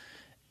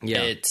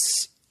 Yeah.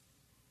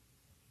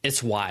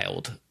 It's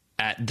wild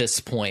at this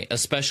point,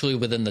 especially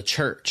within the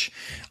church.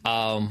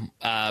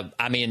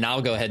 I mean,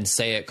 I'll go ahead and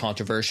say it,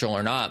 controversial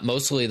or not,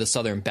 mostly the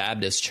Southern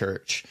Baptist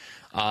Church.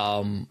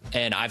 And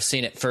I've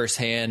seen it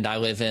firsthand. I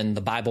live in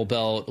the Bible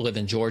Belt, live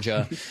in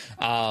Georgia.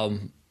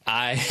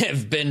 I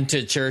have been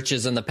to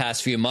churches in the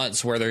past few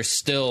months where they're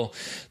still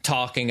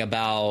talking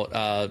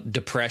about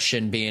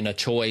depression being a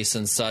choice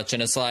and such.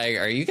 And it's like,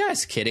 are you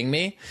guys kidding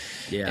me?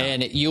 Yeah.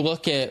 And you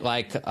look at,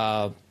 like,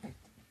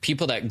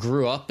 people that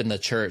grew up in the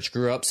church,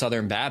 grew up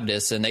Southern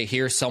Baptist, and they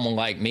hear someone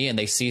like me and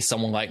they see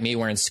someone like me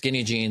wearing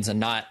skinny jeans and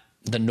not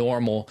the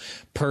normal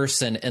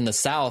person in the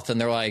South.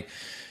 And they're like,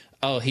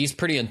 oh, he's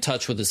pretty in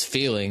touch with his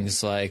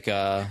feelings. Like,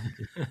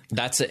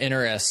 that's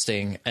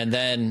interesting. And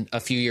then a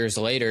few years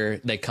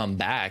later, they come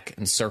back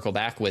and circle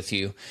back with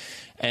you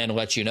and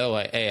let you know,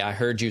 like, hey, I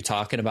heard you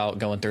talking about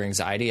going through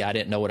anxiety. I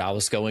didn't know what I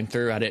was going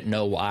through. I didn't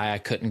know why I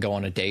couldn't go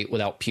on a date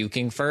without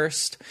puking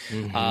first.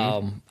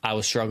 I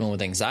was struggling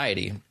with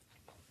anxiety.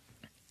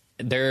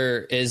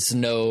 There is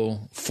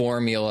no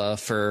formula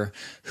for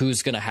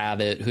who's going to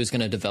have it, who's going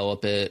to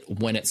develop it,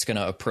 when it's going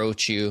to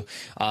approach you,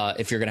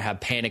 if you're going to have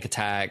panic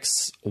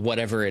attacks,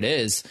 whatever it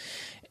is.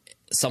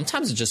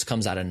 Sometimes it just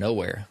comes out of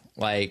nowhere.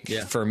 Like,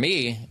 for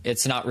me,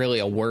 it's not really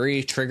a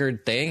worry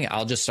triggered thing.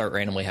 I'll just start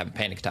randomly having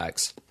panic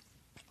attacks.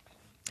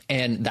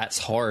 And that's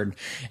hard.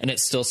 And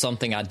it's still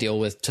something I deal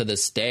with to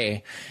this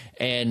day.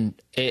 And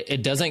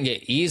it doesn't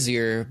get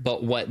easier,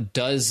 but what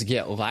does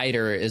get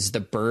lighter is the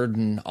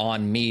burden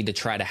on me to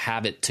try to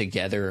have it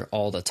together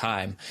all the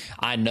time.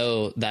 I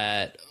know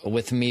that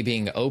with me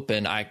being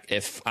open,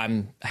 if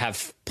I'm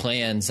have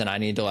plans and I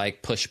need to,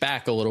 like, push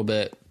back a little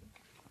bit,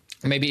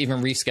 maybe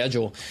even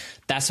reschedule,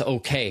 that's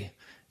okay.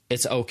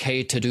 It's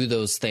okay to do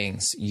those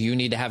things. You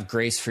need to have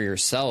grace for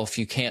yourself.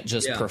 You can't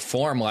just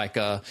perform like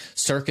a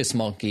circus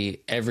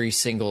monkey every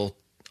single,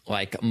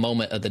 like,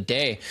 moment of the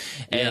day.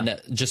 And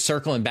just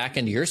circling back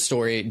into your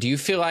story, do you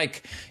feel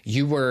like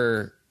you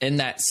were in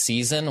that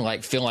season,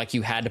 like, feel like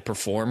you had to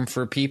perform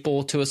for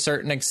people to a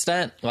certain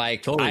extent?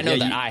 Like, totally. I know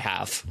that I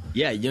have.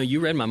 Yeah,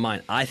 you read my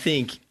mind. I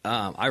think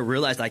I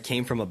realized I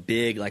came from a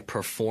big, like,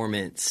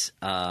 performance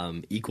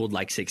equaled,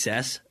 like,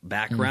 success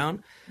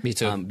background. Me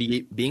too.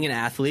 Being an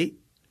athlete,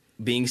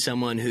 being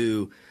someone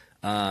who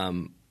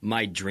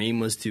my dream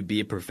was to be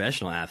a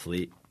professional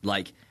athlete,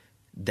 like,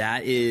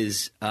 that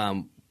is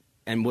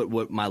and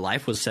what my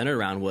life was centered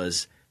around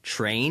was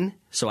train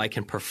so I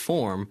can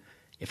perform.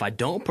 If I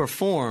don't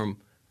perform,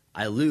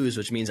 I lose,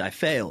 which means I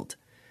failed.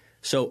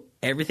 So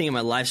everything in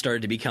my life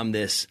started to become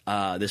this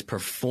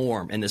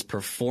perform and this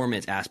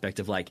performance aspect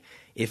of, like,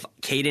 if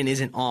Caden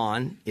isn't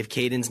on, if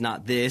Caden's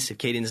not this, if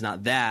Caden's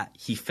not that,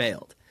 he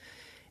failed.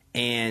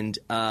 And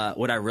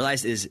what I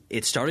realized is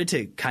it started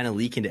to kind of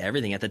leak into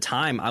everything. At the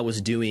time, I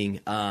was doing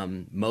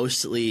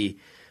mostly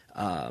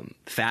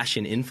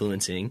fashion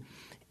influencing,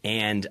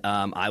 and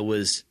I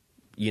was,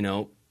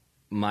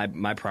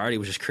 my priority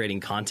was just creating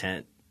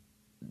content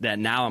that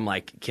now I'm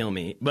like, kill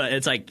me. But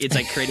it's like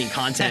creating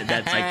content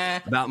that's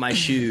like about my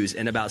shoes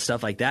and about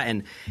stuff like that.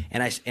 And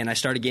I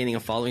started gaining a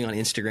following on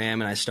Instagram,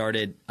 and I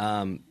started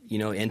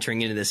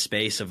entering into this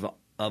space of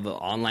an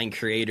online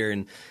creator,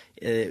 and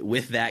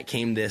with that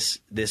came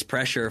this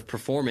pressure of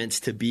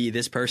performance to be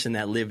this person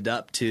that lived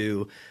up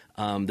to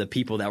the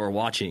people that were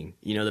watching,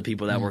 the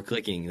people that were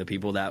clicking, the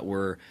people that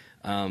were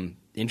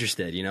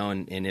interested,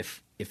 and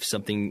if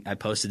something I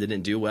posted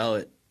didn't do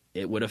well,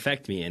 it would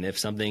affect me. And if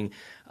something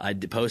I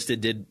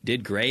posted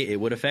did great, it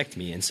would affect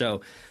me. And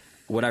so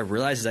what I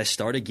realized is I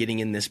started getting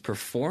in this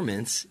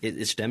performance.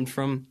 It stemmed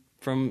from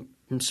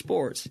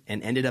sports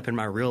and ended up in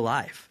my real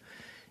life.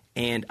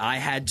 And I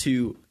had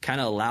to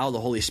kind of allow the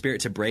Holy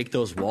Spirit to break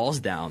those walls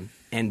down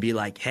and be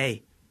like,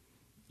 hey,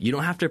 you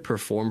don't have to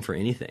perform for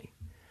anything.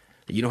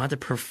 You don't have to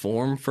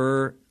perform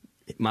for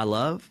my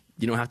love.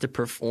 You don't have to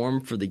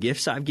perform for the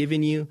gifts I've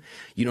given you.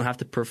 You don't have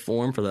to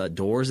perform for the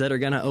doors that are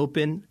going to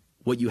open.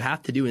 What you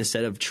have to do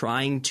instead of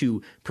trying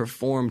to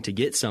perform to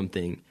get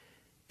something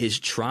is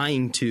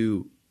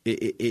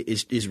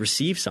is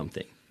receive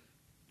something.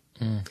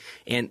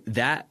 And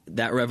that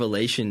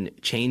revelation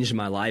changed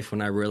my life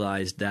when I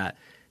realized that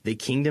the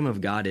kingdom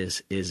of God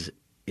is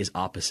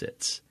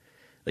opposites.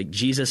 Like,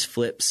 Jesus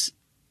flips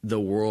the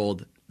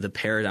world, the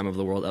paradigm of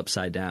the world,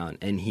 upside down,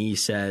 and he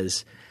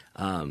says,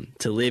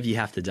 to live, you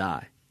have to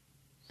die.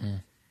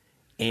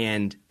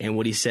 And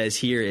what he says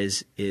here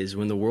is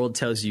when the world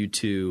tells you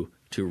to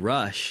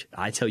rush,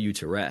 I tell you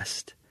to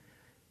rest.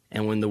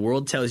 And when the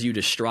world tells you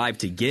to strive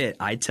to get,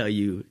 I tell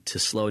you to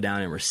slow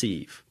down and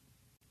receive.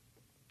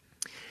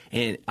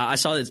 And I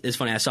saw this, it's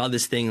funny, I saw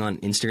this thing on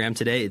Instagram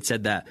today. It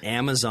said that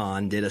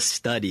Amazon did a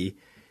study,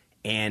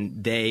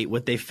 and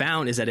what they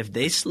found is that if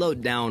they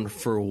slowed down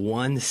for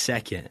 1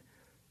 second,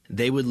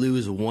 they would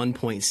lose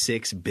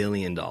 $1.6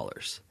 billion.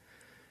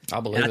 I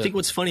believe and I think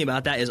what's funny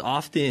about that is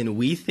often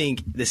we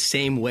think the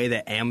same way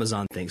that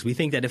Amazon thinks. We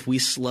think that if we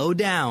slow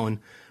down,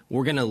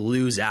 we're going to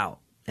lose out.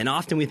 And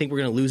often we think we're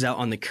going to lose out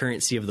on the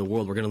currency of the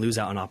world. We're going to lose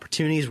out on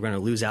opportunities. We're going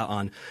to lose out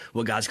on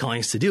what God's calling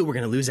us to do. We're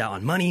going to lose out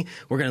on money.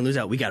 We're going to lose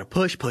out. We got to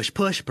push,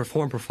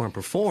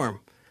 perform.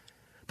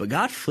 But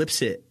God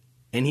flips it,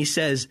 and he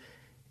says,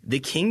 the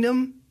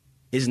kingdom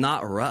is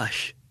not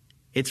rush.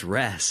 It's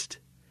rest.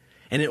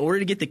 And in order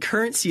to get the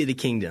currency of the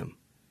kingdom,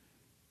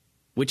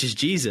 which is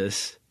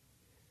Jesus,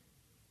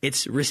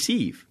 it's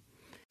receive.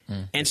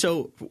 And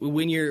so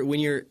when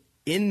you're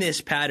in this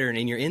pattern,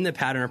 and you're in the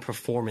pattern of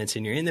performance,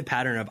 and you're in the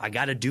pattern of, I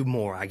got to do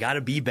more, I got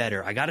to be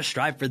better, I got to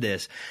strive for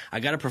this, I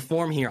got to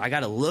perform here, I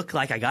got to look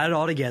like I got it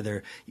all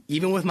together,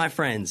 even with my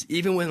friends,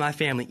 even with my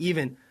family,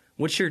 even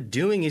what you're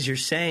doing is you're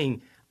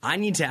saying, I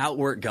need to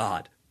outwork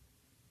God.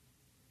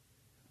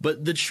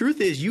 But the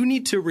truth is, you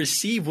need to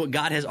receive what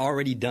God has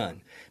already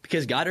done,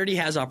 because God already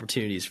has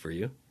opportunities for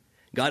you.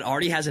 God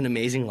already has an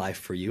amazing life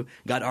for you.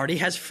 God already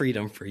has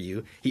freedom for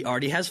you. He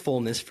already has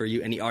fullness for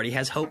you, and he already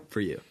has hope for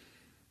you.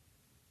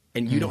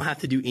 And you don't have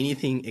to do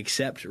anything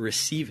except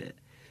receive it.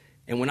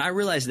 And when I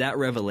realized that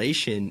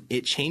revelation,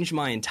 it changed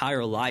my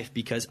entire life,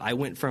 because I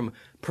went from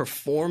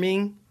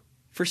performing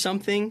for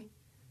something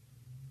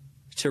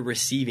to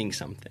receiving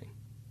something.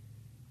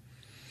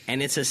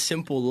 And it's a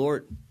simple,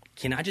 Lord,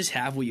 can I just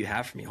have what you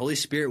have for me? Holy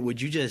Spirit,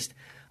 would you just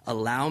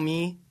allow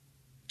me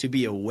to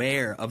be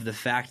aware of the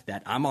fact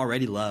that I'm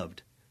already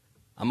loved,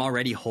 I'm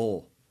already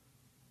whole,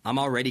 I'm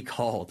already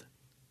called,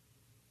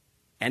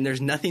 and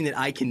there's nothing that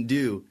I can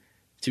do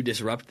to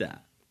disrupt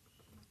that.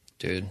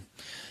 Dude,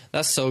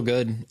 that's so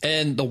good.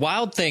 And the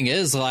wild thing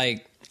is,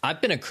 like,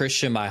 I've been a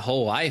Christian my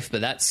whole life,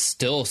 but that's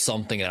still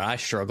something that I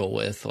struggle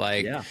with.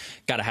 Like,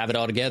 got to have it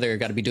all together,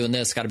 got to be doing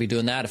this, got to be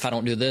doing that. If I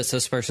don't do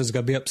this person's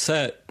going to be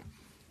upset.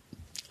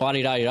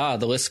 La-di-da-di-da,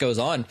 the list goes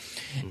on.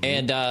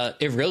 And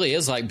it really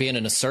is like being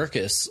in a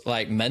circus,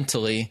 like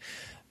mentally.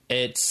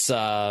 It's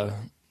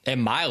in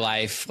my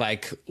life,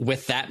 like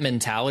with that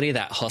mentality,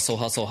 that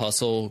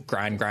hustle,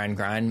 grind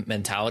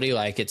mentality,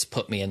 like it's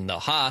put me in the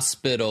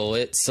hospital.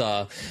 It's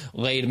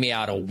laid me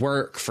out of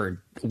work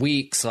for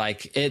weeks.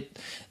 Like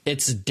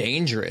it's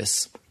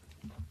dangerous.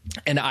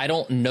 And I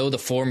don't know the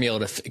formula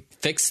to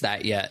fix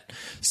that yet.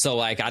 So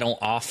like, I don't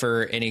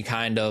offer any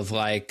kind of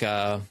like,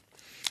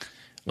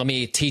 let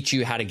me teach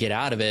you how to get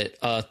out of it.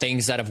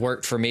 Things that have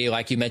worked for me,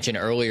 like you mentioned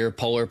earlier,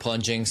 polar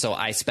plunging. So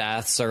ice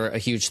baths are a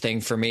huge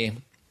thing for me.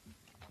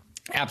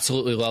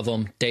 Absolutely love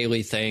them.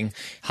 Daily thing.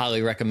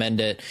 Highly recommend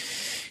it.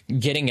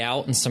 Getting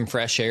out in some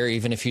fresh air,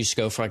 even if you just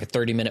go for like a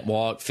 30-minute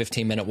walk,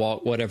 15-minute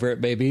walk, whatever it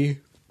may be.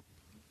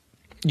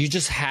 You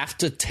just have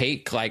to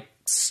take like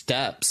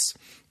steps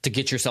to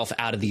get yourself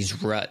out of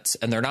these ruts.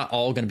 And they're not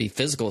all going to be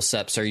physical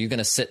steps. Are you going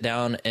to sit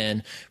down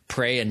and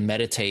pray and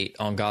meditate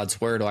on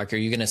God's word? Like, are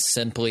you going to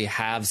simply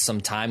have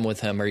some time with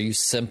him? Are you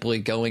simply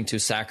going to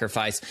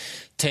sacrifice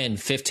 10,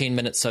 15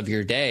 minutes of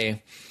your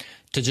day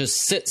to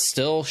just sit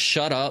still,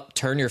 shut up,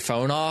 turn your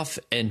phone off,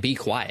 and be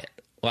quiet?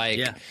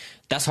 Like,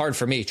 that's hard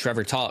for me.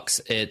 Trevor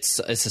Talks. It's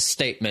a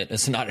statement.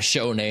 It's not a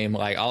show name.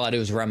 Like, all I do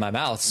is run my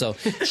mouth. So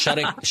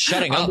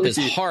shutting up is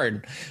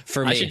hard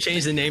for me. I should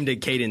change the name to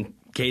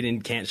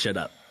Caden Can't Shut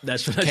Up.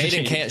 That's what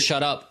Caden Can't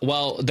Shut Up.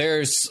 Well,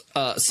 there's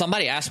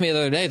somebody asked me the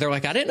other day. They're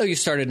like, I didn't know you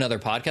started another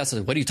podcast. I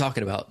said, what are you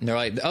talking about? And they're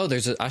like, oh,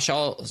 I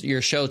saw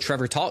your show,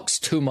 Trevor Talks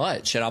Too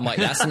Much. And I'm like,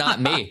 that's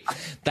not me.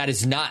 That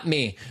is not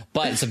me.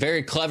 But it's a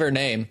very clever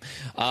name.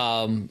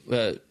 Shout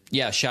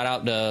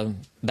out to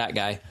that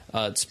guy.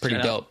 It's pretty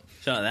dope.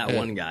 Shout out that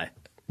one guy.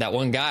 That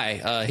one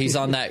guy. He's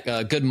on that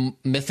Good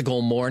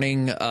Mythical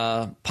Morning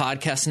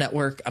podcast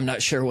network. I'm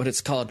not sure what it's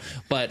called,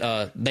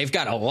 but they've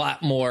got a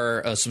lot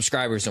more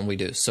subscribers than we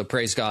do. So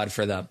praise God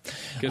for them.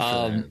 Good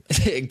for them.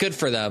 Good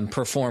for them.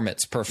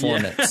 Performance.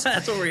 Yeah,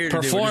 that's what we're here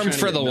to do. Perform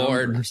for the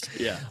Lord.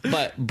 Yeah.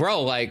 But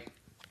bro, like,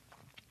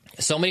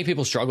 so many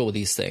people struggle with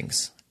these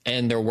things,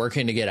 and they're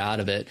working to get out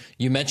of it.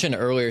 You mentioned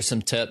earlier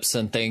some tips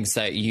and things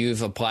that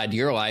you've applied to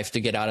your life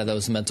to get out of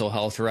those mental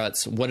health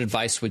ruts. What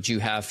advice would you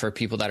have for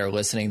people that are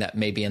listening that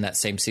may be in that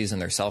same season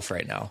themselves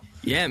right now?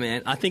 Yeah,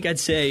 man. I think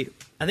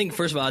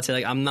first of all, I'd say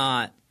like I'm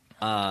not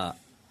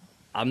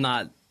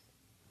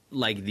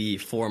like the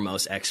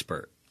foremost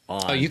expert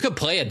on. Oh, you could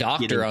play a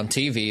doctor on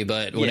TV,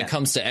 but when it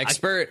comes to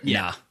expert,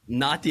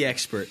 not the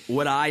expert.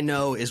 What I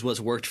know is what's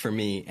worked for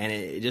me,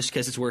 and just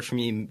because it's worked for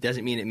me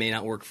doesn't mean it may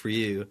not work for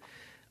you.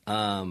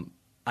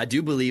 I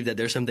do believe that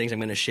there's some things I'm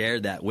going to share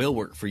that will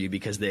work for you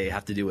because they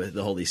have to do with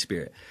the Holy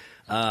Spirit.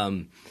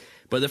 But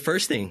the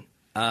first thing,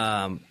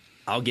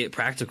 I'll get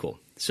practical.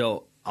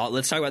 So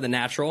let's talk about the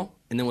natural,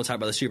 and then we'll talk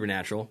about the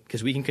supernatural,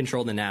 because we can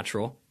control the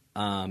natural,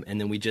 and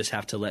then we just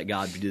have to let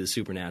God do the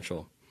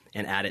supernatural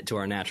and add it to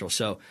our natural.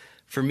 So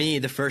for me,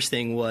 the first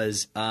thing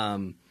was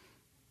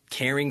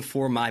caring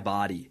for my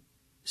body.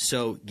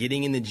 So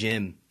getting in the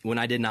gym when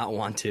I did not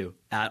want to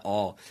at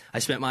all. I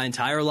spent my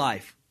entire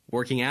life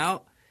working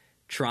out,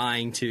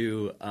 trying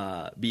to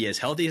be as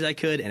healthy as I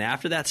could. And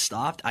after that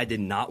stopped, I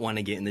did not want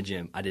to get in the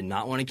gym. I did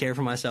not want to care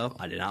for myself.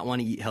 I did not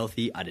want to eat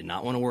healthy. I did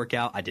not want to work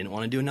out. I didn't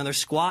want to do another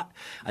squat.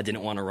 I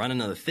didn't want to run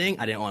another thing.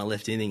 I didn't want to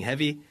lift anything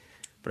heavy.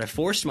 But I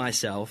forced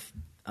myself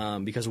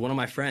because one of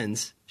my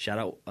friends,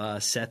 shout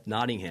out Seth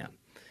Nottingham,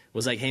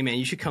 was like, hey, man,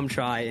 you should come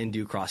try and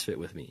do CrossFit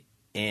with me.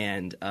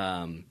 And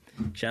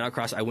shout out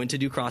CrossFit. I went to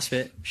do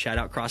CrossFit. Shout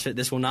out CrossFit.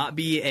 This will not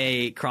be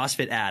a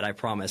CrossFit ad. I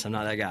promise. I'm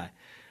not that guy.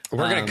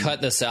 We're going to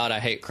cut this out.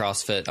 I hate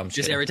CrossFit. I'm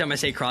just every time I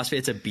say CrossFit,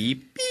 it's a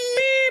beep.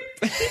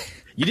 Beep.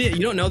 You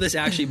don't know this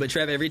actually, but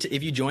Trev,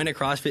 if you join a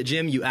CrossFit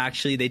gym,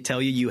 they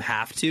tell you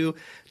have to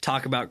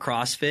talk about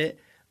CrossFit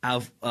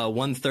out of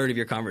 1/3 of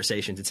your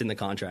conversations. It's in the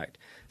contract.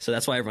 So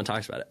that's why everyone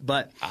talks about it.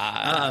 But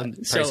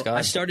so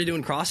I started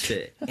doing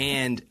CrossFit,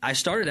 and I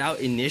started out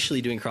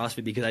initially doing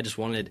CrossFit because I just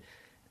wanted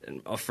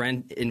 – a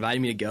friend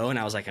invited me to go, and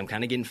I was like, I'm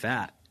kind of getting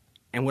fat.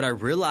 And what I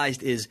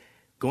realized is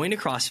going to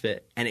CrossFit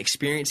and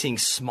experiencing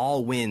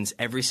small wins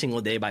every single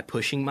day by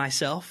pushing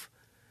myself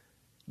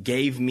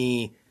gave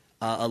me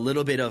a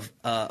little bit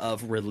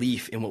of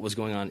relief in what was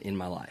going on in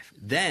my life.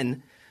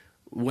 Then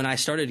when I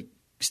started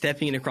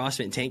stepping into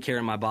CrossFit and taking care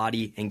of my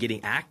body and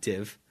getting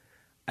active,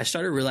 I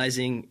started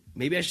realizing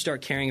maybe I should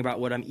start caring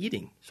about what I'm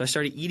eating. So I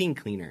started eating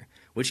cleaner,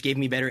 which gave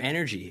me better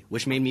energy,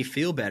 which made me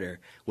feel better,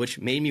 which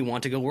made me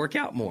want to go work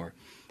out more.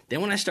 Then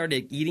when I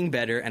started eating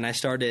better and I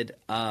started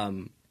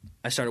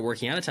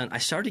working out a ton, I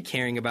started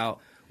caring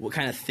about what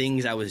kind of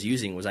things I was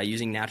using. Was I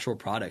using natural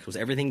products? Was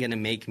everything going to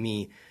make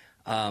me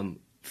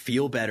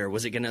feel better?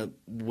 Was it gonna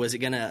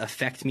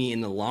affect me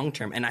in the long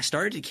term? And I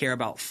started to care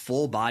about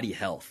full body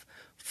health.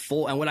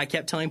 And what I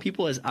kept telling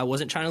people is I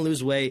wasn't trying to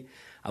lose weight.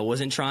 I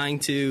wasn't trying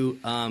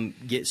to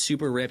get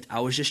super ripped. I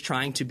was just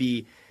trying to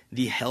be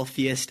the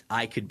healthiest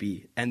I could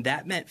be. And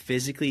that meant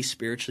physically,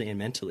 spiritually, and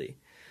mentally.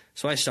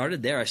 So I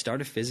started there. I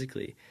started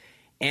physically.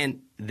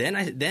 And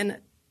then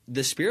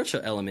the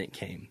spiritual element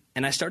came.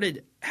 And I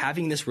started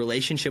having this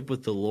relationship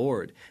with the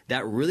Lord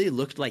that really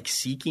looked like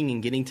seeking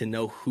and getting to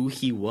know who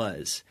he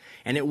was.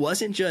 And it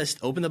wasn't just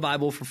open the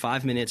Bible for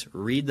 5 minutes,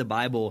 read the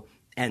Bible,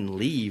 and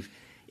leave.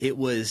 It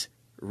was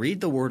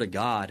read the Word of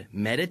God,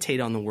 meditate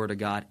on the Word of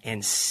God,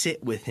 and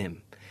sit with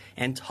him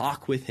and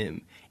talk with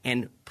him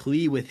and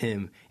plead with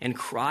him and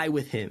cry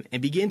with him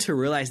and begin to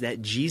realize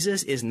that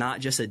Jesus is not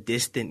just a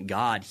distant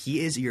God. He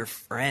is your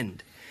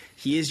friend.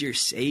 He is your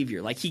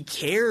Savior. Like, he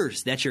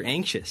cares that you're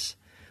anxious.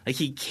 Like,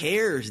 he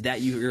cares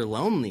that you're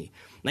lonely.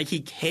 Like, he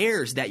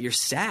cares that you're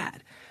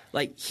sad.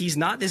 Like, he's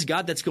not this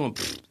God that's going,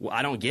 well,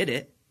 I don't get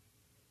it.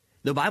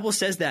 The Bible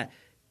says that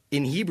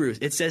in Hebrews,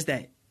 it says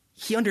that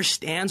he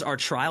understands our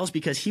trials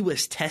because he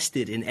was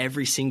tested in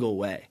every single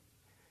way.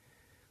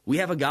 We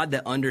have a God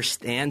that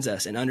understands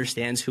us and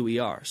understands who we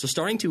are. So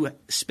starting to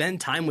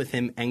spend time with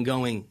him and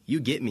going, you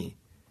get me.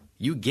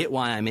 You get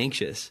why I'm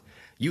anxious.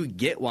 You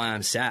get why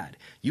I'm sad.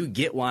 You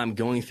get why I'm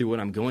going through what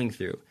I'm going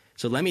through.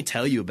 So let me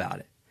tell you about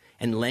it.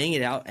 And laying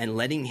it out and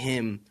letting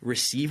him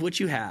receive what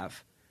you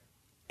have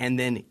and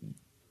then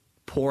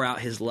pour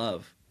out his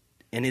love.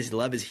 And his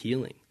love is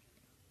healing.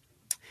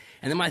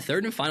 And then my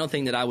third and final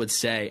thing that I would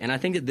say, and I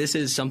think that this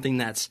is something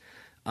that's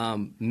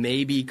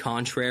maybe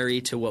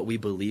contrary to what we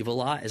believe a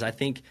lot, is I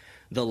think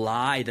the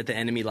lie that the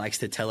enemy likes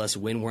to tell us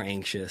when we're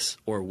anxious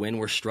or when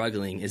we're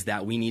struggling is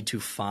that we need to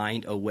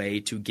find a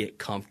way to get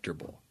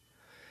comfortable.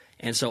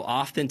 And so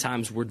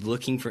oftentimes we're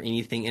looking for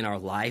anything in our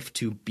life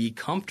to be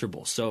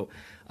comfortable. So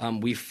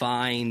we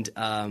find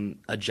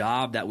a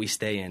job that we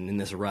stay in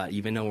this rut,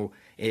 even though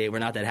we're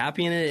not that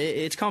happy in it,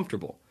 it's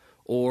comfortable.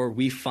 Or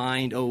we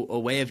find a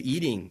way of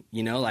eating,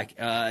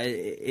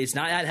 it's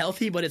not that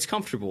healthy, but it's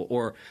comfortable.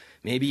 Or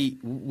maybe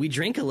we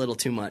drink a little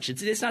too much.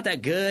 It's not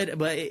that good,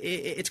 but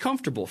it's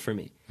comfortable for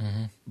me.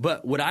 Mm-hmm.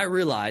 But what I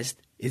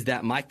realized is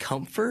that my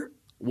comfort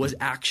was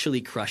actually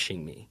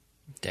crushing me.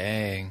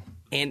 Dang.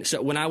 And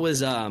so when I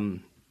was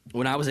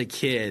a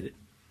kid,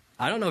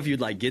 I don't know if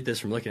you'd get this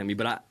from looking at me,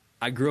 but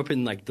I grew up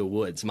in the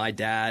woods. My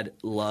dad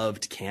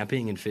loved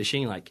camping and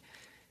fishing,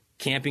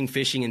 camping,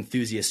 fishing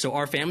enthusiast. So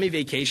our family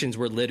vacations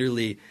were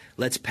literally,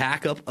 let's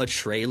pack up a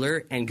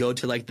trailer and go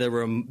to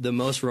the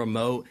most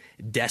remote,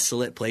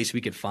 desolate place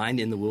we could find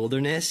in the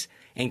wilderness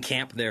and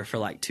camp there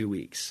for 2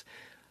 weeks.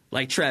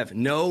 Trev,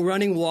 no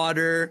running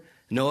water,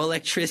 no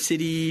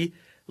electricity.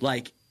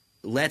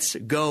 Let's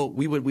go.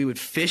 We would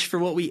fish for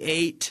what we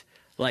ate.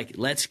 Like,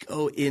 let's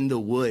go in the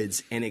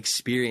woods and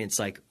experience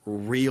like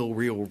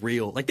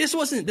real. Like this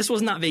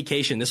was not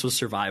vacation. This was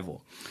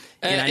survival.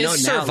 And I know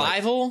it's now,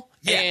 survival.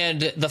 like,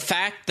 and the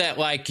fact that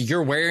like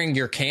you're wearing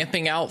your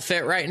camping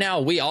outfit right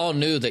now, we all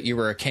knew that you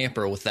were a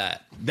camper with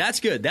that. That's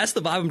good. That's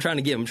the vibe I'm trying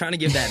to give. I'm trying to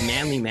give that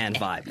manly man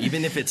vibe,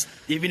 even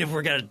if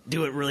we're gonna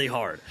do it really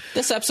hard.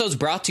 This episode's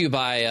brought to you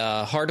by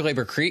Hard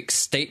Labor Creek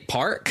State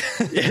Park.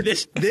 Yeah,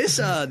 this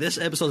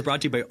episode is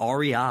brought to you by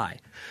REI.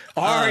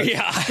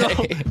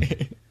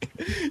 REI.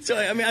 So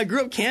I mean, I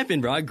grew up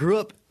camping, bro. I grew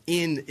up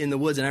in the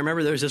woods, and I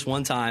remember there was this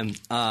one time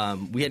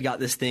we had got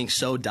this thing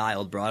so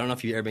dialed, bro. I don't know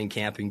if you've ever been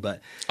camping,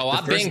 but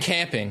I've been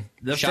camping.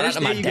 The Shout first out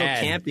to day my you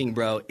dad. go camping,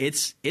 bro,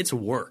 it's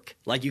work.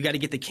 Like you got to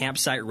get the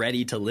campsite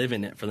ready to live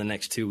in it for the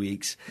next 2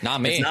 weeks.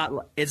 Not me.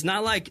 It's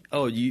not like,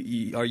 oh,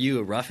 you are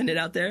you roughing it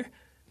out there?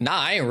 Nah,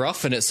 I ain't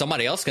roughing it.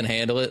 Somebody else can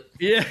handle it.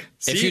 Yeah.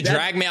 If you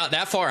drag me out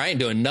that far, I ain't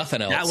doing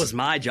nothing else. That was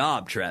my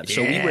job, Trev.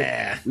 So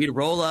we'd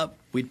roll up,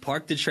 we'd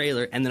park the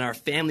trailer, and then our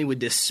family would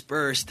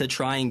disperse to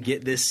try and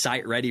get this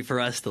site ready for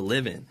us to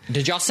live in.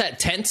 Did y'all set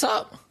tents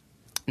up?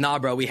 Nah,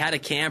 bro, we had a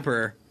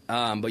camper,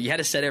 but you had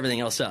to set everything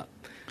else up.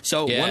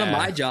 So one of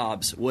my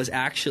jobs was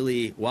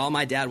actually, while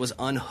my dad was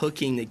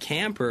unhooking the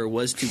camper,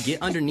 was to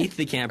get underneath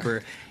the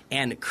camper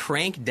and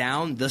crank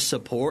down the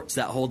supports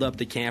that hold up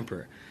the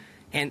camper.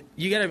 And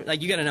you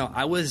gotta know,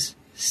 I was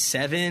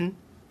 7,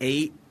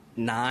 8,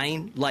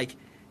 9. Like,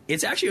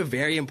 it's actually a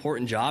very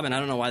important job, and I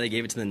don't know why they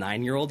gave it to the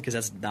 9-year-old because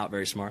that's not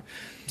very smart.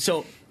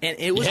 So, and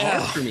it was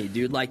hard for me,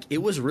 dude. Like, it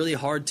was really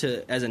hard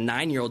to, as a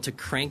 9-year-old, to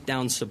crank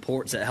down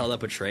supports that held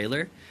up a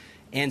trailer.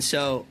 And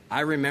so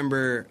I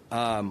remember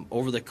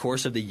over the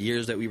course of the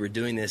years that we were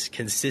doing this,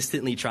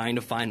 consistently trying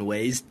to find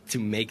ways to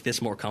make this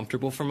more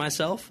comfortable for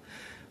myself.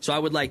 So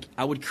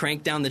I would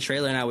crank down the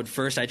trailer, and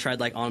I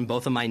tried like on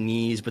both of my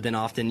knees, but then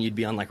often you'd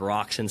be on like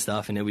rocks and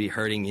stuff and it would be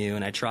hurting you.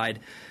 And I tried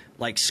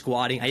like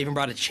squatting. I even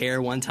brought a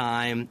chair one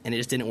time and it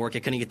just didn't work. I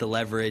couldn't get the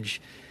leverage.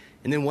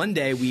 And then one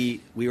day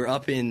we were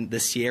up in the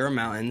Sierra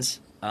Mountains.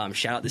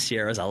 Shout out the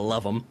Sierras. I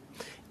love them.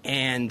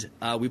 And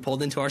we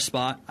pulled into our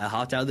spot. I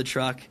hopped out of the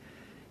truck,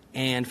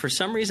 and for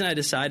some reason I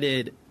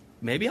decided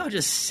maybe I'll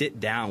just sit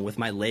down with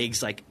my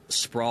legs like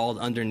sprawled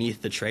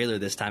underneath the trailer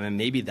this time, and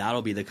maybe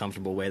that'll be the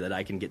comfortable way that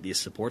I can get these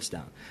supports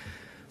down.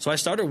 So I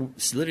started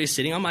literally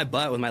sitting on my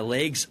butt with my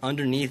legs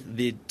underneath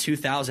the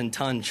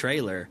 2,000-ton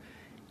trailer,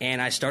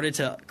 and I started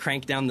to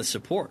crank down the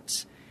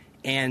supports.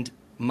 And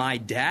my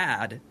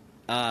dad,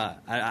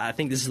 I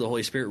think this is the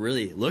Holy Spirit,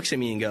 really looks at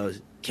me and goes,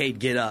 "Cade,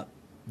 get up.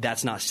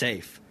 That's not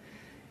safe."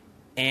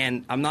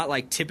 And I'm not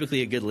like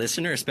typically a good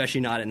listener,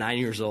 especially not at 9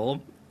 years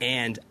old.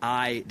 And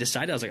I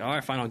decided, I was like, all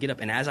right, fine, I'll get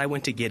up. And as I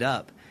went to get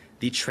up,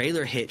 the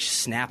trailer hitch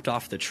snapped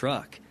off the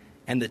truck,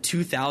 and the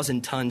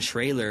 2,000-ton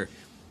trailer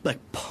like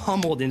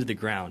pummeled into the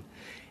ground.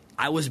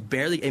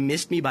 It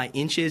missed me by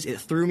inches.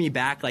 It threw me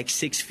back like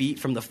 6 feet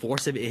from the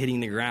force of it hitting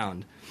the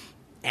ground.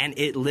 And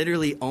it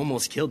literally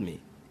almost killed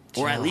me,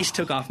 or at least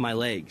took off my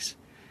legs.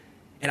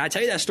 And I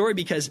tell you that story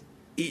because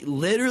it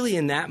literally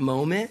in that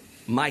moment,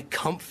 my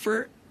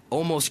comfort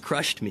almost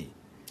crushed me.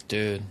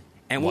 Dude.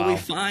 And what we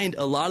find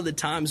a lot of the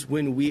times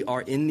when we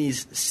are in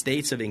these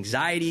states of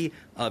anxiety,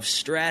 of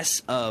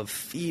stress, of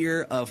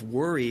fear, of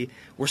worry,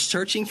 we're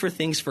searching for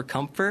things for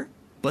comfort,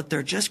 but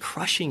they're just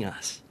crushing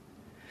us.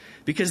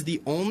 Because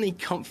the only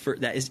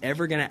comfort that is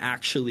ever going to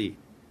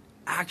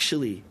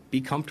actually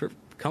be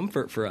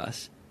comfort for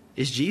us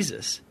is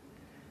Jesus.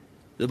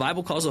 The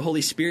Bible calls the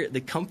Holy Spirit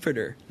the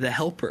comforter, the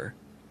helper.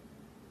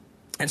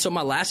 And so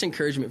my last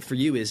encouragement for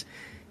you is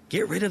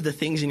get rid of the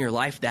things in your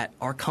life that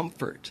are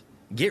comfort.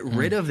 Get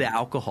rid of the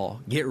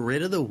alcohol. Get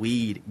rid of the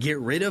weed. Get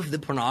rid of the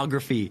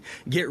pornography.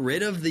 Get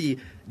rid of the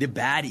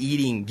bad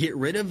eating. Get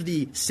rid of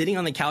the sitting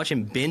on the couch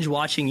and binge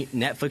watching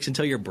Netflix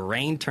until your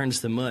brain turns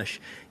to mush.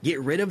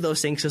 Get rid of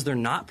those things because they're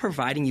not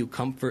providing you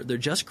comfort. They're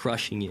just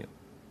crushing you.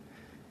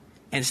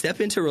 And step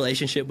into a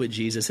relationship with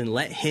Jesus and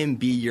let him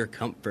be your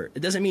comfort.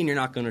 It doesn't mean you're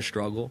not going to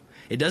struggle.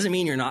 It doesn't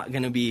mean you're not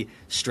going to be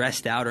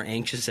stressed out or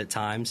anxious at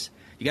times.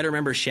 You got to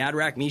remember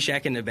Shadrach,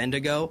 Meshach, and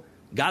Abednego,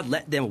 God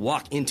let them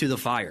walk into the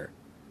fire,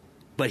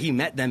 but he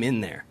met them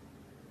in there.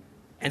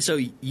 And so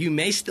you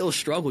may still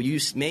struggle. You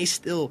may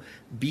still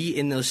be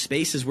in those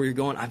spaces where you're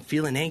going, I'm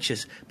feeling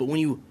anxious. But when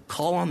you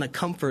call on the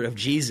comfort of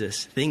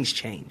Jesus, things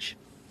change.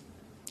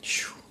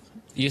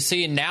 You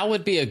see, now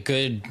would be a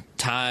good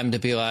time to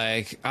be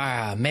like,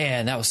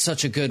 man, that was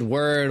such a good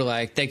word.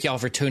 Like, thank y'all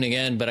for tuning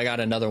in, but I got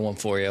another one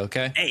for you,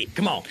 okay? Hey,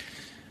 come on.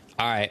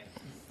 All right.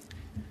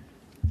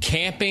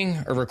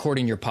 Camping or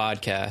recording your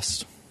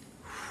podcast?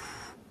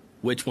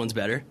 Which one's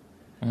better?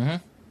 Mm-hmm.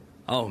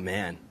 Oh,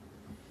 man.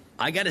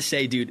 I got to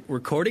say, dude,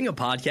 recording a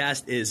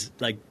podcast is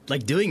like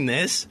doing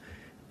this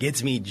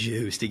gets me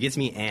juiced. It gets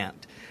me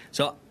amped.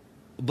 So,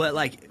 but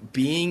like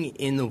being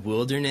in the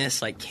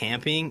wilderness, like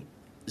camping,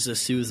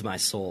 just soothes my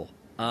soul.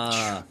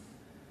 I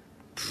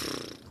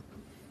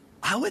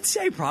would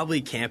say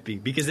probably camping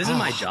because this is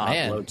my job.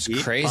 Man, it's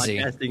crazy.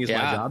 Podcasting is my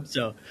job.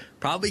 So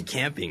probably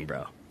camping,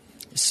 bro.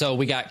 So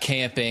we got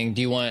camping.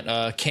 Do you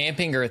want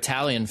camping or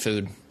Italian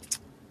food?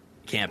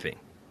 Camping.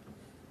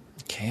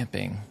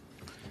 Camping.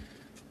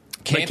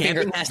 But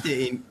camping has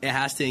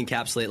to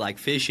encapsulate like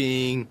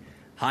fishing,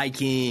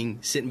 hiking,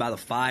 sitting by the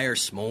fire,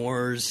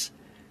 s'mores.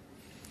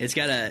 It's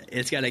gotta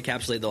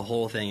encapsulate the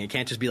whole thing. It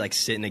can't just be like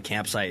sit in a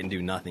campsite and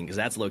do nothing, because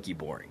that's low-key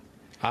boring.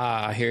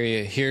 I hear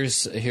you.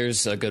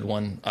 Here's a good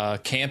one.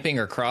 Camping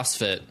or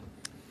CrossFit?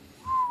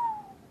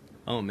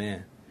 Oh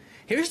man,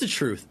 here's the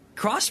truth.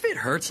 CrossFit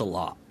hurts a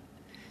lot.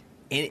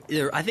 And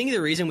I think the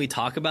reason we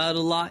talk about it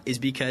a lot is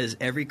because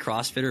every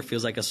CrossFitter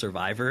feels like a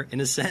survivor in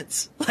a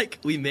sense. Like,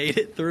 we made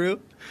it through.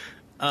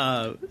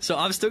 So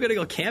I'm still going to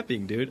go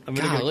camping, dude. I'm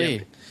going to go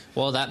camping.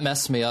 Well, that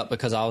messed me up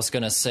because I was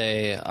going to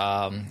say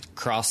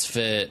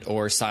CrossFit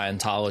or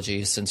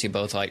Scientology, since you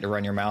both like to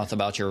run your mouth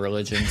about your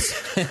religions.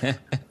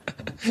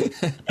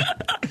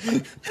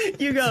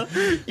 You go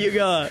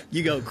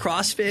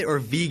CrossFit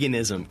or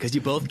veganism, because you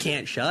both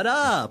can't shut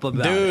up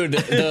about Dude,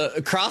 it. the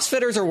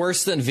CrossFitters are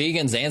worse than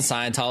vegans and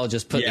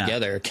Scientologists put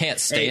together. Can't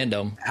stand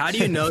them. How do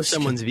you know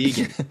someone's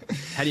vegan?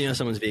 How do you know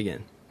someone's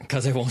vegan?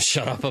 Because they won't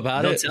shut up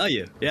about it. They'll tell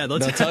you. Yeah, they'll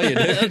tell you,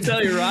 dude. They'll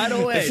tell you right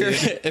away.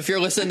 If you're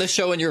listening to the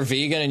show and you're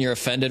vegan and you're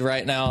offended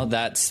right now,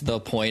 that's the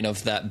point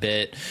of that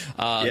bit.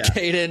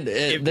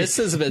 Caden, this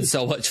has been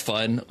so much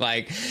fun.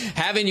 Like,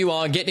 having you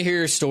on, getting to hear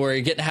your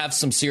story, getting to have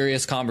some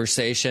serious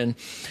conversation.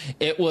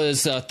 It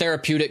was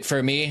therapeutic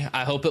for me.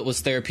 I hope it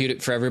was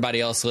therapeutic for everybody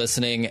else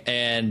listening.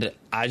 And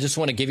I just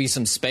want to give you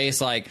some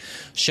space. Like,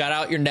 shout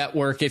out your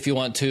network if you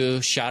want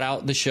to. Shout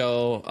out the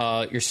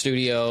show, your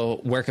studio.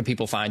 Where can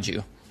people find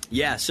you?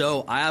 Yeah,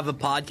 so I have a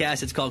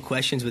podcast. It's called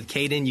Questions with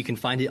Caden. You can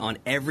find it on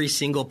every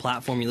single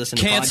platform you listen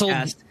to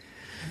podcasts.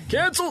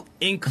 Canceled.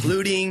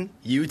 Including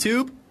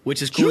YouTube,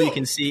 which is cool. Sure. You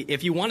can see,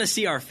 if you want to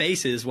see our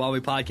faces while we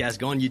podcast,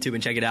 go on YouTube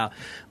and check it out.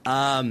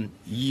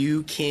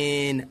 You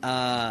can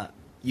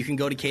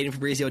go to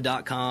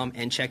CadenFabrizio.com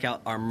and check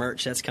out our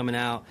merch that's coming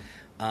out.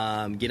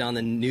 Get on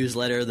the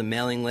newsletter, the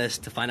mailing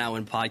list, to find out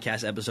when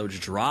podcast episodes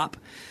drop.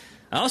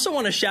 I also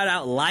want to shout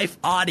out Life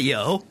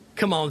Audio.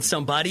 Come on,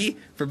 somebody,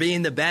 for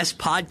being the best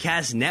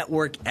podcast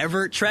network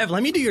ever. Trev,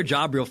 let me do your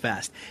job real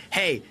fast.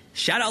 Hey,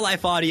 shout out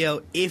Life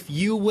Audio. If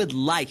you would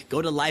like,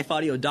 go to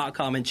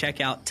lifeaudio.com and check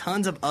out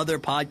tons of other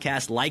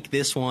podcasts like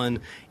this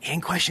one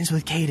and Questions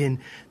with Caden.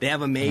 They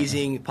have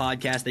amazing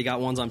podcasts. They got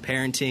ones on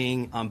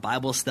parenting, on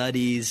Bible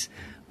studies.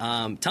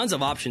 Tons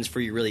of options for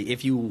you, really.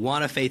 If you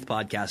want a faith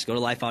podcast, go to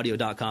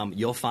lifeaudio.com.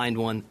 You'll find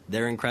one.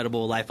 They're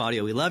incredible. Life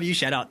Audio, we love you.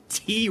 Shout out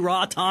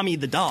T-Raw Tommy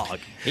the dog.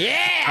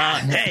 Yeah!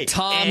 Hey,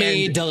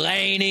 Tommy,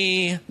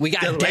 Delaney. We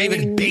got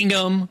David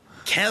Bingham.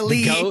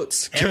 Kelly.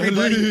 Goats.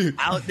 Everybody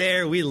out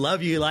there, we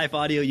love you, Life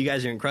Audio. You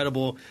guys are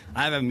incredible.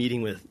 I have a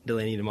meeting with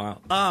Delaney tomorrow.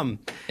 But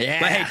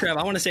hey, Trev,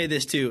 I want to say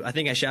this, too. I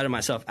think I shouted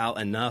myself out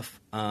enough.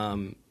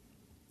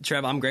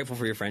 Trev, I'm grateful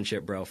for your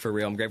friendship, bro. For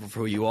real, I'm grateful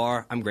for who you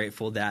are. I'm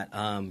grateful that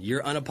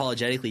you're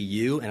unapologetically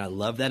you, and I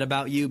love that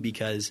about you,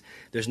 because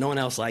there's no one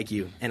else like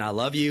you. And I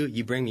love you.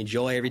 You bring me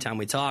joy every time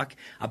we talk.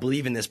 I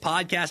believe in this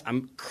podcast.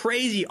 I'm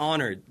crazy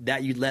honored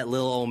that you let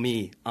little old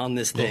me on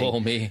this thing. Little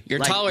old me. You're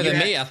taller than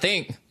me, I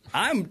think.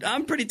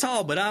 I'm pretty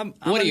tall, but I'm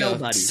what a are you,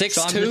 nobody.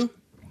 6'2"?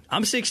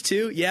 I'm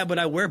 6'2", yeah, but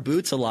I wear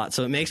boots a lot,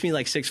 so it makes me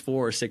like 6'4"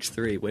 or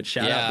 6'3", which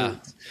shout out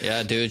Boots.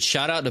 Yeah, dude,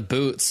 shout out to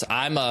Boots.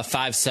 I'm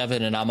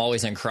 5'7", and I'm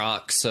always in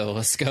Crocs, so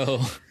let's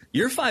go.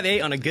 You're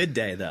 5'8" on a good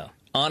day, though.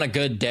 On a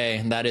good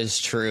day, that is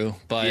true.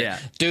 But, yeah.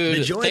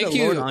 dude, the joy of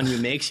the Lord on you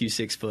makes you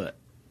 6 foot.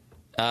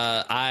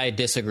 I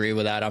disagree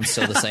with that. I'm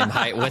still the same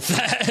height with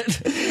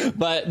that.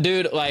 But,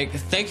 dude, like,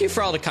 thank you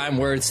for all the kind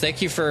words.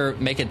 Thank you for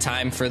making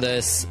time for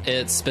this.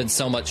 It's been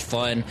so much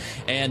fun.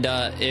 And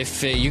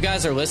if you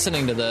guys are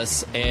listening to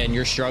this and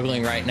you're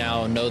struggling right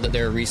now, know that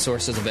there are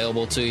resources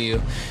available to you.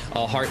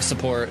 Heart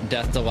Support,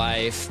 Death to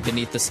Life,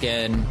 Beneath the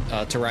Skin,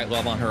 To Write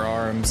Love on Her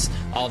Arms.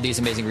 All of these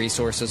amazing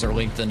resources are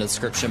linked in the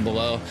description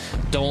below.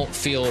 Don't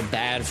feel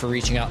bad for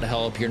reaching out to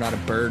help. You're not a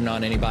burden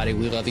on anybody.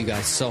 We love you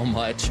guys so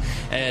much.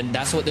 And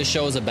that's what this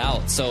show is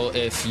about. So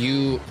if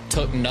you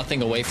took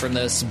nothing away from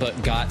this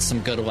but got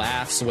some good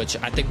laughs, which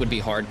I think would be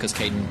hard because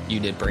Caden, you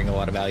did bring a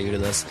lot of value to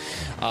this,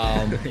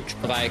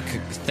 like,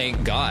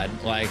 thank God.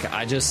 Like,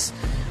 I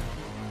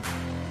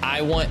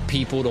want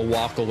people to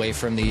walk away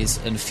from these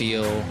and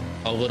feel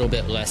a little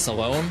bit less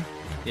alone,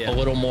 a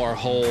little more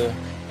whole,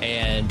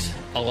 and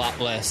a lot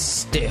less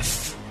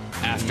stiff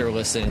after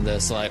listening to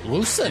this. Like,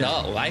 loosen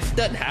up. Life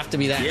doesn't have to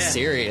be that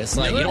serious.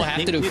 Like, you don't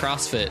have to do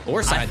CrossFit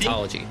or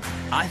Scientology.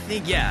 I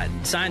think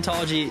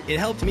Scientology, it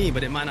helped me,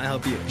 but it might not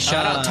help you.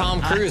 Shout out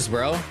Tom Cruise,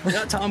 bro. Shout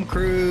out Tom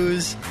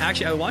Cruise.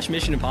 Actually, I watched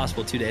Mission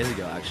Impossible 2 days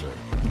ago, actually.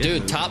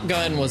 Dude, Top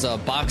Gun was a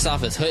box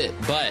office hit,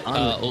 but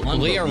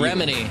Leah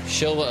Remini,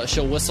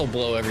 she'll whistle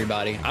blow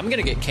everybody. I'm going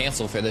to get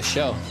canceled for this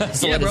show.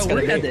 That's yeah, bro,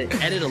 we're going to have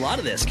to edit a lot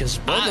of this, because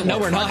no,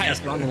 we're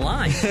not on the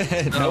line.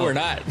 No, we're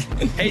not.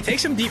 Hey, take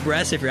some deep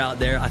breaths if you're out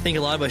there. I think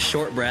a lot of us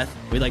short breath.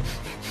 We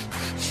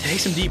take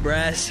some deep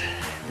breaths,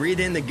 breathe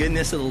in the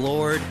goodness of the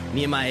Lord.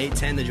 Nehemiah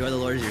 8:10, the joy of the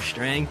Lord is your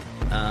strength.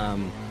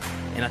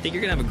 And I think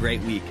you're going to have a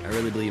great week. I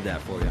really believe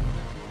that for you.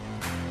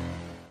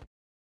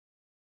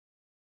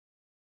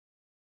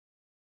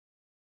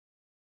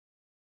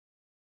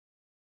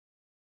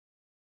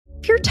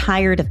 If you're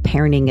tired of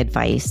parenting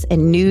advice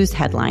and news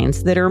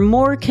headlines that are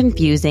more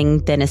confusing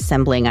than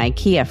assembling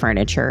IKEA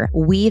furniture,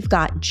 we've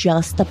got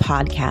just the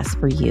podcast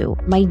for you.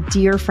 My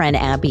dear friend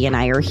Abby and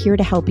I are here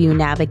to help you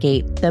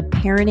navigate the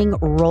parenting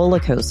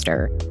roller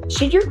coaster.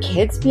 Should your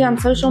kids be on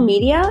social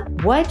media?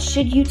 What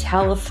should you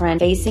tell a friend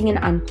facing an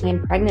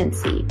unplanned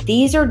pregnancy?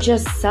 These are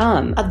just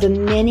some of the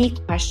many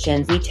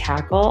questions we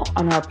tackle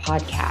on our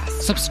podcast.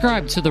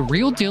 Subscribe to The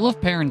Real Deal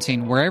of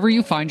Parenting wherever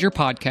you find your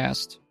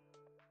podcast.